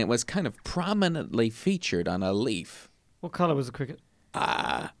cricket, and it was kind of prominently featured on a leaf. What color was the cricket?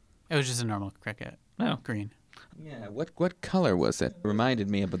 It was just a normal cricket. Oh. Green. Yeah, what color was it? Reminded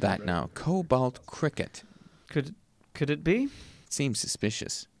me of that now. Cobalt cricket. Could it be? Seems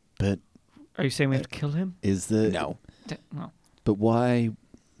suspicious. But Are you saying we have to kill him? No. No. But why?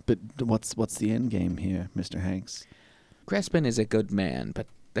 But what's the end game here, Mr. Hanks? Crespin is a good man, but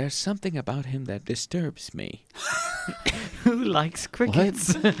there's something about him that disturbs me. Who likes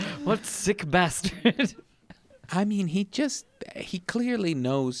crickets? What sick bastard? I mean, he clearly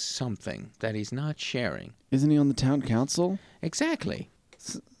knows something that he's not sharing. Isn't he on the town council? Exactly.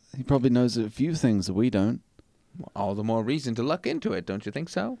 He probably knows a few things that we don't. All the more reason to look into it, don't you think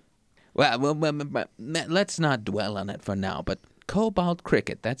so? Well, let's not dwell on it for now, but cobalt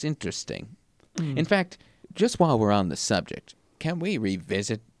cricket, that's interesting. In fact, just while we're on the subject, can we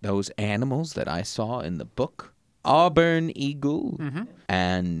revisit those animals that I saw in the book? Auburn eagle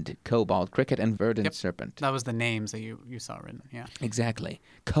and cobalt cricket and verdant serpent. That was the names that you saw written, yeah. Exactly.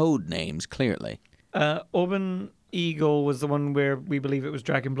 Code names, clearly. Auburn eagle was the one where we believe it was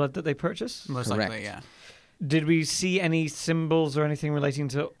dragon blood that they purchased? Most Correct. likely, yeah. Did we see any symbols or anything relating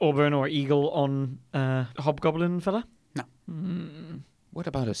to Auburn or eagle on Hobgoblin fella? No. What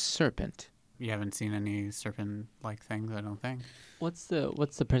about a serpent? You haven't seen any serpent-like things, I don't think. What's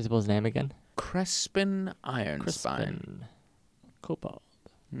the principal's name again? Crespin Ironspine. Crispin. Cobalt.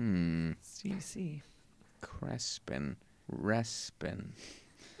 CC. Crespin. Respin.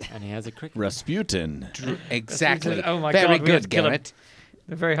 And he has a cricket. Rasputin. Exactly. Oh my Very God, we have to good, kill him. Garrett.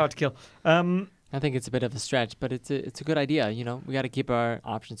 They're very hard to kill. I think it's a bit of a stretch, but it's a good idea. You know, we got to keep our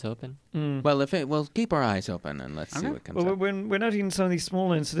options open. Well, keep our eyes open and let's see what comes Well, up. we're noting some of these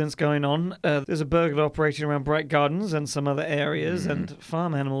small incidents going on. There's a burglar operating around Bright Gardens and some other areas, and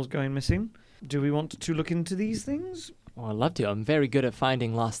farm animals going missing. Do we want to look into these things? Well, I'd love to. I'm very good at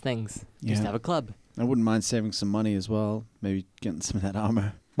finding lost things. Used to have a club. I wouldn't mind saving some money as well. Maybe getting some of that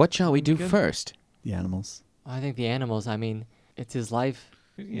armor. What shall we do Good. first? The animals. I think the animals, I mean, it's his life.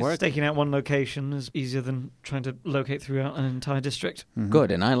 Yes, staking out one location is easier than trying to locate throughout an entire district. Good,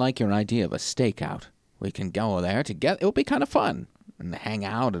 and I like your idea of a stakeout. We can go there together. It'll be kind of fun. And hang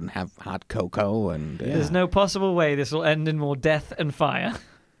out and have hot cocoa and... There's no possible way this will end in more death and fire.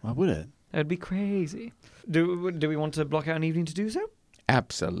 Why would it? That would be crazy. Do we want to block out an evening to do so?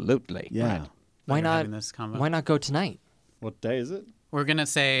 Absolutely. Yeah. Right. Why We're not? having this convo. Why not go tonight? What day is it? We're going to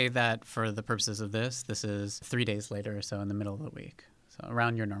say that for the purposes of this is 3 days later or so in the middle of the week. So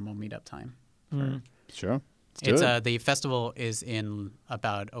around your normal meetup time. Sure. Let's do it. The festival is in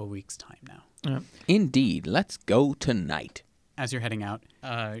about a week's time now. Indeed. Let's go tonight. As you're heading out,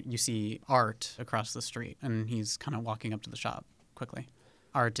 you see Art across the street, and he's kind of walking up to the shop quickly.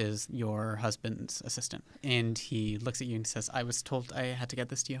 Art is your husband's assistant, and he looks at you and says, I was told I had to get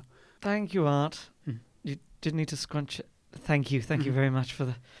this to you. Thank you, Art. You didn't need to scrunch it. Thank you very much for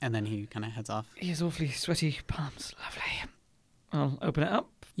the... And then he kind of heads off. He has awfully sweaty palms. Lovely. I'll open it up.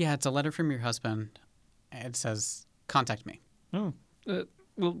 Yeah, it's a letter from your husband. It says, contact me. Oh,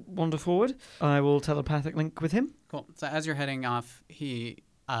 we'll wander forward. I will telepathic link with him. Cool. So as you're heading off,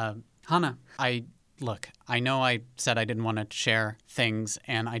 Hannah, I know I said I didn't want to share things,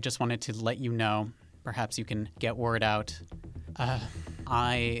 and I just wanted to let you know, perhaps you can get word out.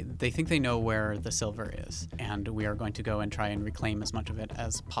 They think they know where the silver is, and we are going to go and try and reclaim as much of it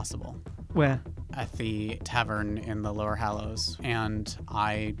as possible. Where? At the tavern in the Lower Hallows, and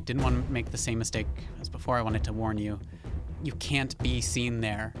I didn't want to make the same mistake as before. I wanted to warn you. You can't be seen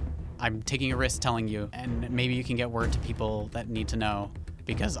there. I'm taking a risk telling you, and maybe you can get word to people that need to know,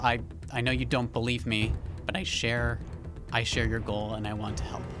 because I know you don't believe me, but I share your goal, and I want to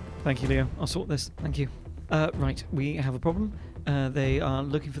help. Thank you, Leo. I'll sort this. Thank you. Right, we have a problem. They are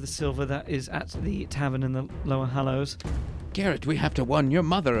looking for the silver that is at the tavern in the Lower Hallows. Garrett, we have to warn your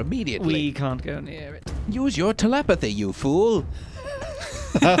mother immediately. We can't go near it. Use your telepathy, you fool.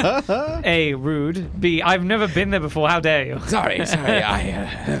 A, rude. B, I've never been there before. How dare you? Sorry.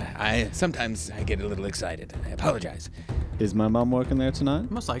 I sometimes I get a little excited. I apologize. Is my mom working there tonight?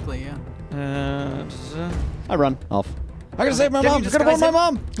 Most likely, yeah. I run off. I gotta save my mom. I gotta warn my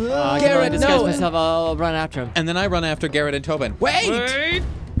mom. Garrett, disguise myself. I'll run after him. And then I run after Garrett and Tobin. Wait!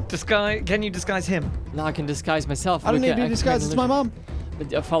 Can you disguise him? No, I can disguise myself. I don't need to be disguised. It's my mom.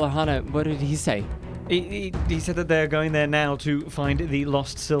 Father Hana, what did he say? He said that they're going there now to find the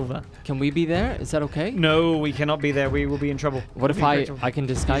lost silver. Can we be there? Is that okay? No, we cannot be there. We will be in trouble. What if I can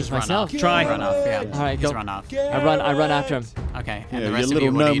disguise myself? Try. Run off, yeah. All right, He's go. run off. I run after him. Okay, and Yeah, the your rest of little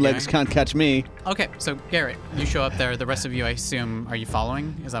you, what are gnome you legs doing? can't catch me. Okay, so Garrett, you show up there. The rest of you, I assume, are you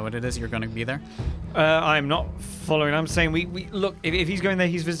following? Is that what it is? You're going to be there? I'm not following. I'm saying we look. If he's going there,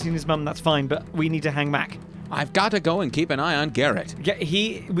 he's visiting his mum. That's fine. But we need to hang back. I've got to go and keep an eye on Garrett. Yeah,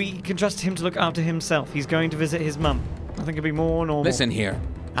 we can trust him to look after himself. He's going to visit his mum. I think it'd be more normal. Listen here.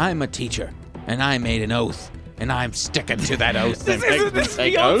 I'm a teacher, and I made an oath, and I'm sticking to that oath. This is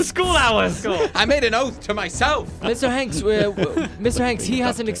beyond school hours. I made an oath to myself. Mr. Hanks, Mr. Hanks, he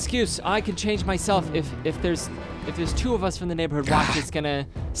has an excuse. I can change myself if there's two of us from the neighborhood watch. It's gonna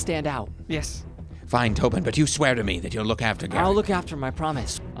stand out. Yes. Fine, Tobin, but you swear to me that you'll look after Garrett. I'll look after him, I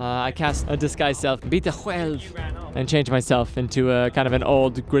promise. I cast a disguise self, beat the 12, and change myself into a kind of an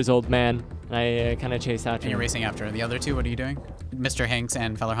old, grizzled man. I kind of chase after And you're him. racing after the other two. What are you doing? Mr. Hanks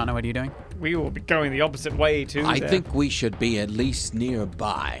and Feller Hana, what are you doing? We will be going the opposite way too. I there. think we should be at least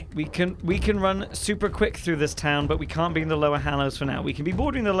nearby. we can run super quick through this town, but we can't be in the Lower Hallows for now. We can be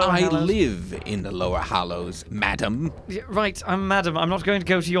bordering the Lower I Hallows. live in the Lower Hallows, madam. Yeah, right, I'm madam. I'm not going to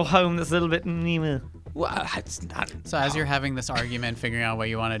go to your home. That's a little bit near. Well, it's not. So as you're having this argument, figuring out what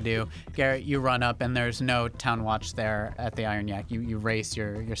you want to do, Garrett, you run up, and there's no town watch there at the Iron Yak. You race,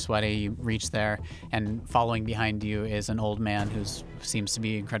 you're sweaty, you reach there, and following behind you is an old man who seems to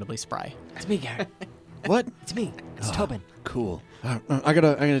be incredibly spry. It's me, Garrett. What? It's me. It's Tobin. Cool. I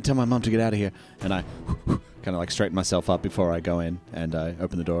gotta tell my mom to get out of here. And I kind of like straighten myself up before I go in, and I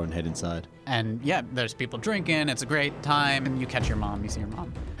open the door and head inside. And yeah, there's people drinking. It's a great time. And you catch your mom. You see your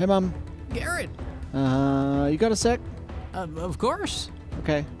mom. Hey, Mom. Garrett. You got a sec? Of course.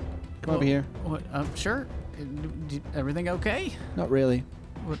 Okay. Come over here. What? Sure. Everything okay? Not really.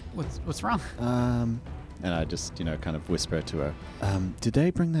 What's wrong? And I just, kind of whisper to her. Did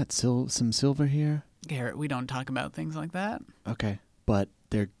they bring that some silver here? Garrett, we don't talk about things like that. Okay. But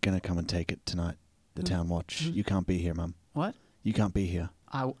they're gonna come and take it tonight. The town watch. You can't be here, Mum. What? You can't be here.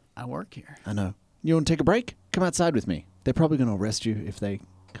 I work here. I know. You want to take a break? Come outside with me. They're probably gonna arrest you if they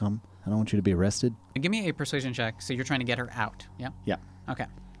come. I don't want you to be arrested. Give me a persuasion check. So you're trying to get her out, yeah? Yeah. Okay.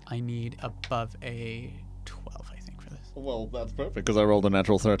 I need above a 12, I think, for this. Well, that's perfect because I rolled a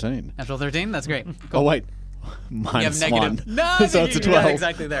natural 13. Natural 13? That's great. Oh, wait. You have Minus negative. 1. No, so it's a 12. Yeah,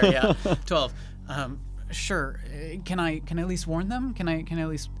 exactly there. Yeah, 12. Sure. Can I at least warn them? Can I at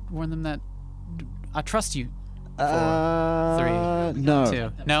least warn them that I trust you? 4, 3, no.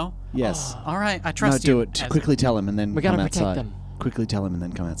 2. No. Yes. All right. I trust no, you. do it. Quickly tell him and then We come gotta protect outside. them. Quickly tell him and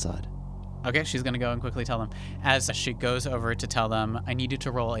then come outside. Okay, she's gonna go and quickly tell them. As she goes over to tell them, I need you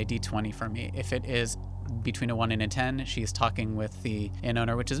to roll a d20 for me. If it is between a 1 and a 10, she's talking with the inn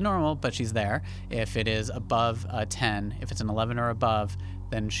owner, which is normal, but she's there. If it is above a 10, if it's an 11 or above,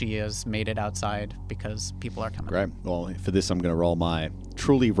 then she has made it outside because people are coming. Great. Well, for this, I'm going to roll my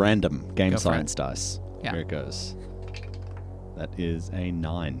truly random game Go for science dice. Yeah. Here it goes. That is a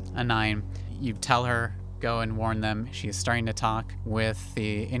 9. A 9. You tell her, go and warn them. She is starting to talk with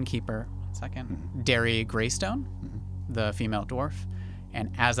the innkeeper. 1 second. Derry Greystone, the female dwarf.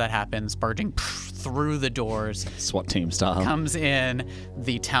 And as that happens, barging through the doors, SWAT team style. comes in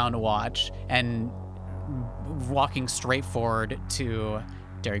the town watch and walking straight forward to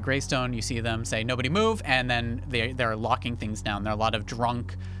Derry Greystone. You see them say, nobody move, and then they're locking things down. There are a lot of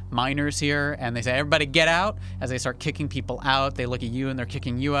drunk miners here, and they say, everybody get out. As they start kicking people out, they look at you and they're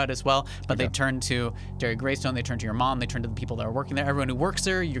kicking you out as well. But they turn to Derry Greystone, they turn to your mom, they turn to the people that are working there. Everyone who works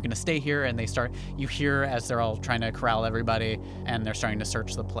there, you're gonna stay here. And you hear as they're all trying to corral everybody, and they're starting to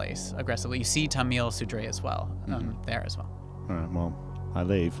search the place aggressively. You see Tamil Sudre as well, there as well. All right, well, I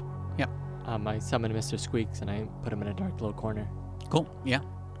leave. Yep. I summon Mr. Squeaks and I put him in a dark little corner. Cool. Yeah.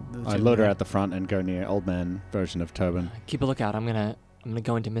 I load her at the front and go near old man version of Tobin. Keep a lookout. I'm gonna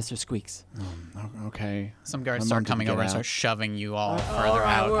go into Mr. Squeaks. Okay. Some guards My start mom didn't coming get over and out. start shoving you all further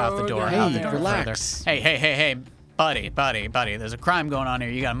out the door. Hey, out the door relax. Further. Hey, buddy. There's a crime going on here.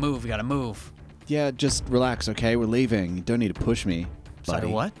 You gotta move. Yeah, just relax, okay? We're leaving. You don't need to push me, buddy. Sorry,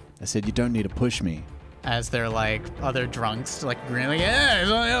 what? I said you don't need to push me. As they're like other drunks, like grinning, yeah,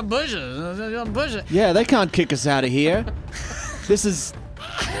 it's only gonna push it. Yeah, they can't kick us out of here. This is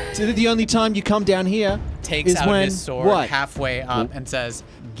the only time you come down here. Takes is out when, his sword what? halfway up and says,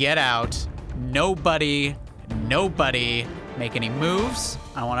 "Get out! Nobody make any moves.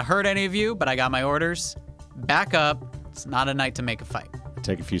 I don't want to hurt any of you, but I got my orders. Back up. It's not a night to make a fight." I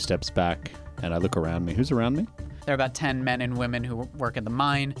take a few steps back and I look around me. Who's around me? There are about 10 men and women who work at the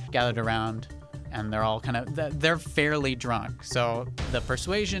mine gathered around, and they're all they're fairly drunk. So the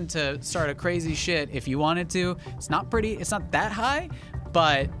persuasion to start a crazy shit, if you wanted to, it's not that high,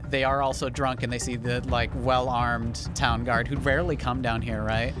 but they are also drunk and they see the well-armed town guard who'd rarely come down here,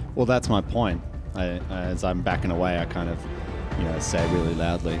 right? Well, that's my point. As I'm backing away, I kind of, say really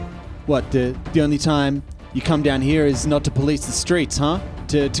loudly, "What, the only time you come down here is not to police the streets, huh?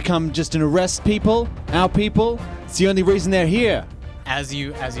 To come just and arrest people, our people? It's the only reason they're here." As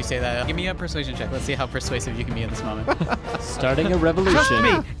you say that, give me a persuasion check. Let's see how persuasive you can be in this moment. Starting a revolution.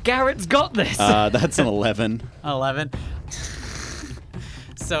 Trust me, Garrett's got this. That's an 11. 11.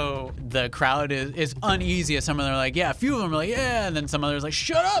 So the crowd is uneasy as some of them are like, yeah, a few of them are like, yeah, and then some others are like,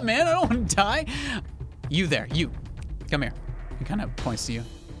 shut up, man, I don't want to die. You come here. He kind of points to you.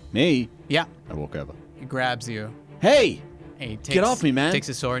 Me? Yeah. I walk over. He grabs you. Hey! And he Get off me, man. Takes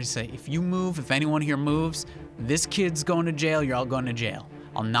his sword and say, if anyone here moves, this kid's going to jail, you're all going to jail.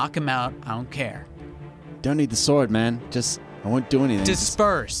 I'll knock him out, I don't care. Don't need the sword, man. I won't do anything.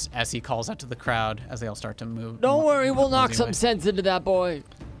 Disperse, as he calls out to the crowd as they all start to move. Don't worry, we'll knock Mosey some away. sense into that boy.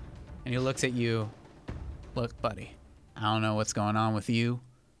 And he looks at you. Look, buddy, I don't know what's going on with you,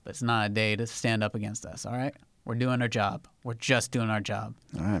 but it's not a day to stand up against us, all right? We're doing our job. We're just doing our job.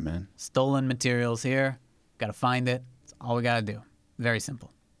 All right, man. Stolen materials here. Got to find it. That's all we got to do. Very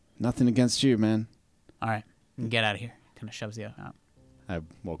simple. Nothing against you, man. All right, get out of here. Kind of shoves you out. I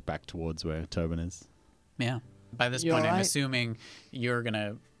walk back towards where Tobin is. Yeah. By this You point, all I'm right? assuming you're going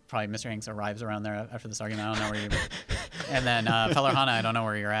to probably Mr. Hanks arrives around there after this argument. I don't know where you're And then Fellerhana, I don't know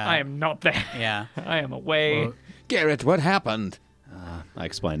where you're at. I am not there. Yeah. I am away. Garrett, what happened? I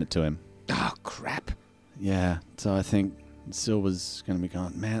explained it to him. Oh, crap. Yeah, so I think Silver's going to be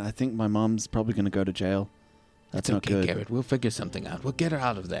gone. Man, I think my mom's probably going to go to jail. That's It's not okay, good. Garrett. We'll figure something out. We'll get her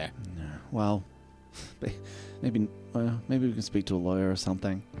out of there. Yeah, well, maybe we can speak to a lawyer or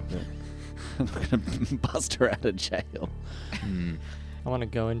something. I'm not going to bust her out of jail. I want to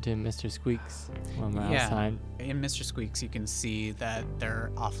go into Mr. Squeaks when we're outside. In Mr. Squeaks, you can see that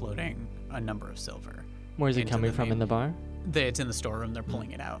they're offloading a number of silver. Where's it into coming the from in the bar? It's in the storeroom. They're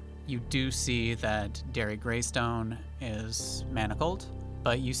pulling it out. You do see that Derry Greystone is manacled,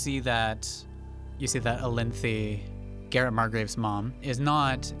 but you see that Alinthi, Garrett Margrave's mom, is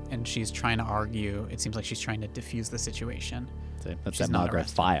not, and she's trying to argue. It seems like she's trying to diffuse the situation. That's She's that not Margaret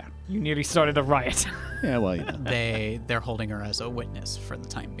arrested. fire. You nearly started a riot. Yeah, well, you know. They're holding her as a witness for the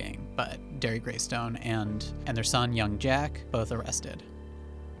time being, but Derry Greystone and their son, young Jack, both arrested.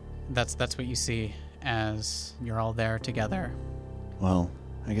 That's what you see as you're all there together. Well,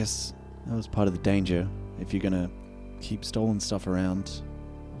 I guess that was part of the danger. If you're going to keep stolen stuff around.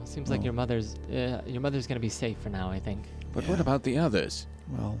 Well, it seems like your mother's gonna be safe for now, I think. But what about the others?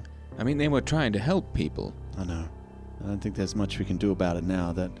 Well, I mean, they were trying to help people. I know. I don't think there's much we can do about it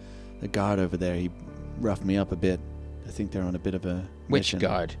now. That the guard over there, he roughed me up a bit. I think they're on a bit of a Which mission.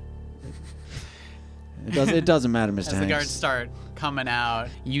 guard? It doesn't matter, Mr. As Hanks. the guards start coming out,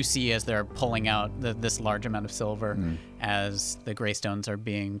 you see as they're pulling out this large amount of silver, as the Greystones are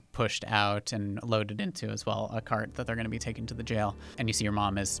being pushed out and loaded into as well a cart that they're going to be taken to the jail. And you see your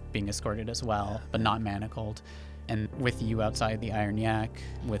mom is being escorted as well, but not manacled. And with you outside the Iron Yak,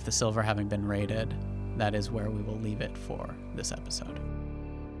 with the silver having been raided, that is where we will leave it for this episode.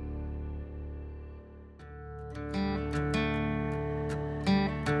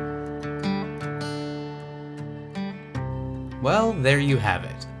 Well, there you have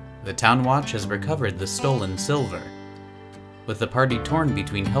it. The Town Watch has recovered the stolen silver. With the party torn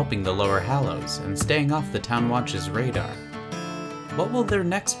between helping the Lower Hallows and staying off the Town Watch's radar, what will their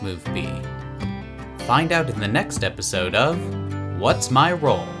next move be? Find out in the next episode of What's My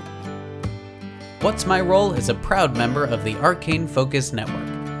Role? What's My Role is a proud member of the Arcane Focus Network.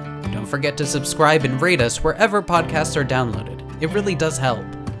 Don't forget to subscribe and rate us wherever podcasts are downloaded. It really does help.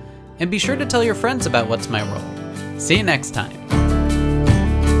 And be sure to tell your friends about What's My Role. See you next time.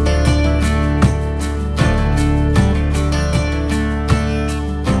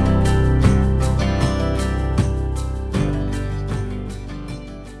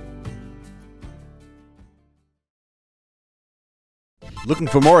 Looking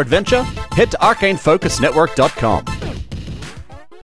for more adventure? Head to ArcaneFocusNetwork.com.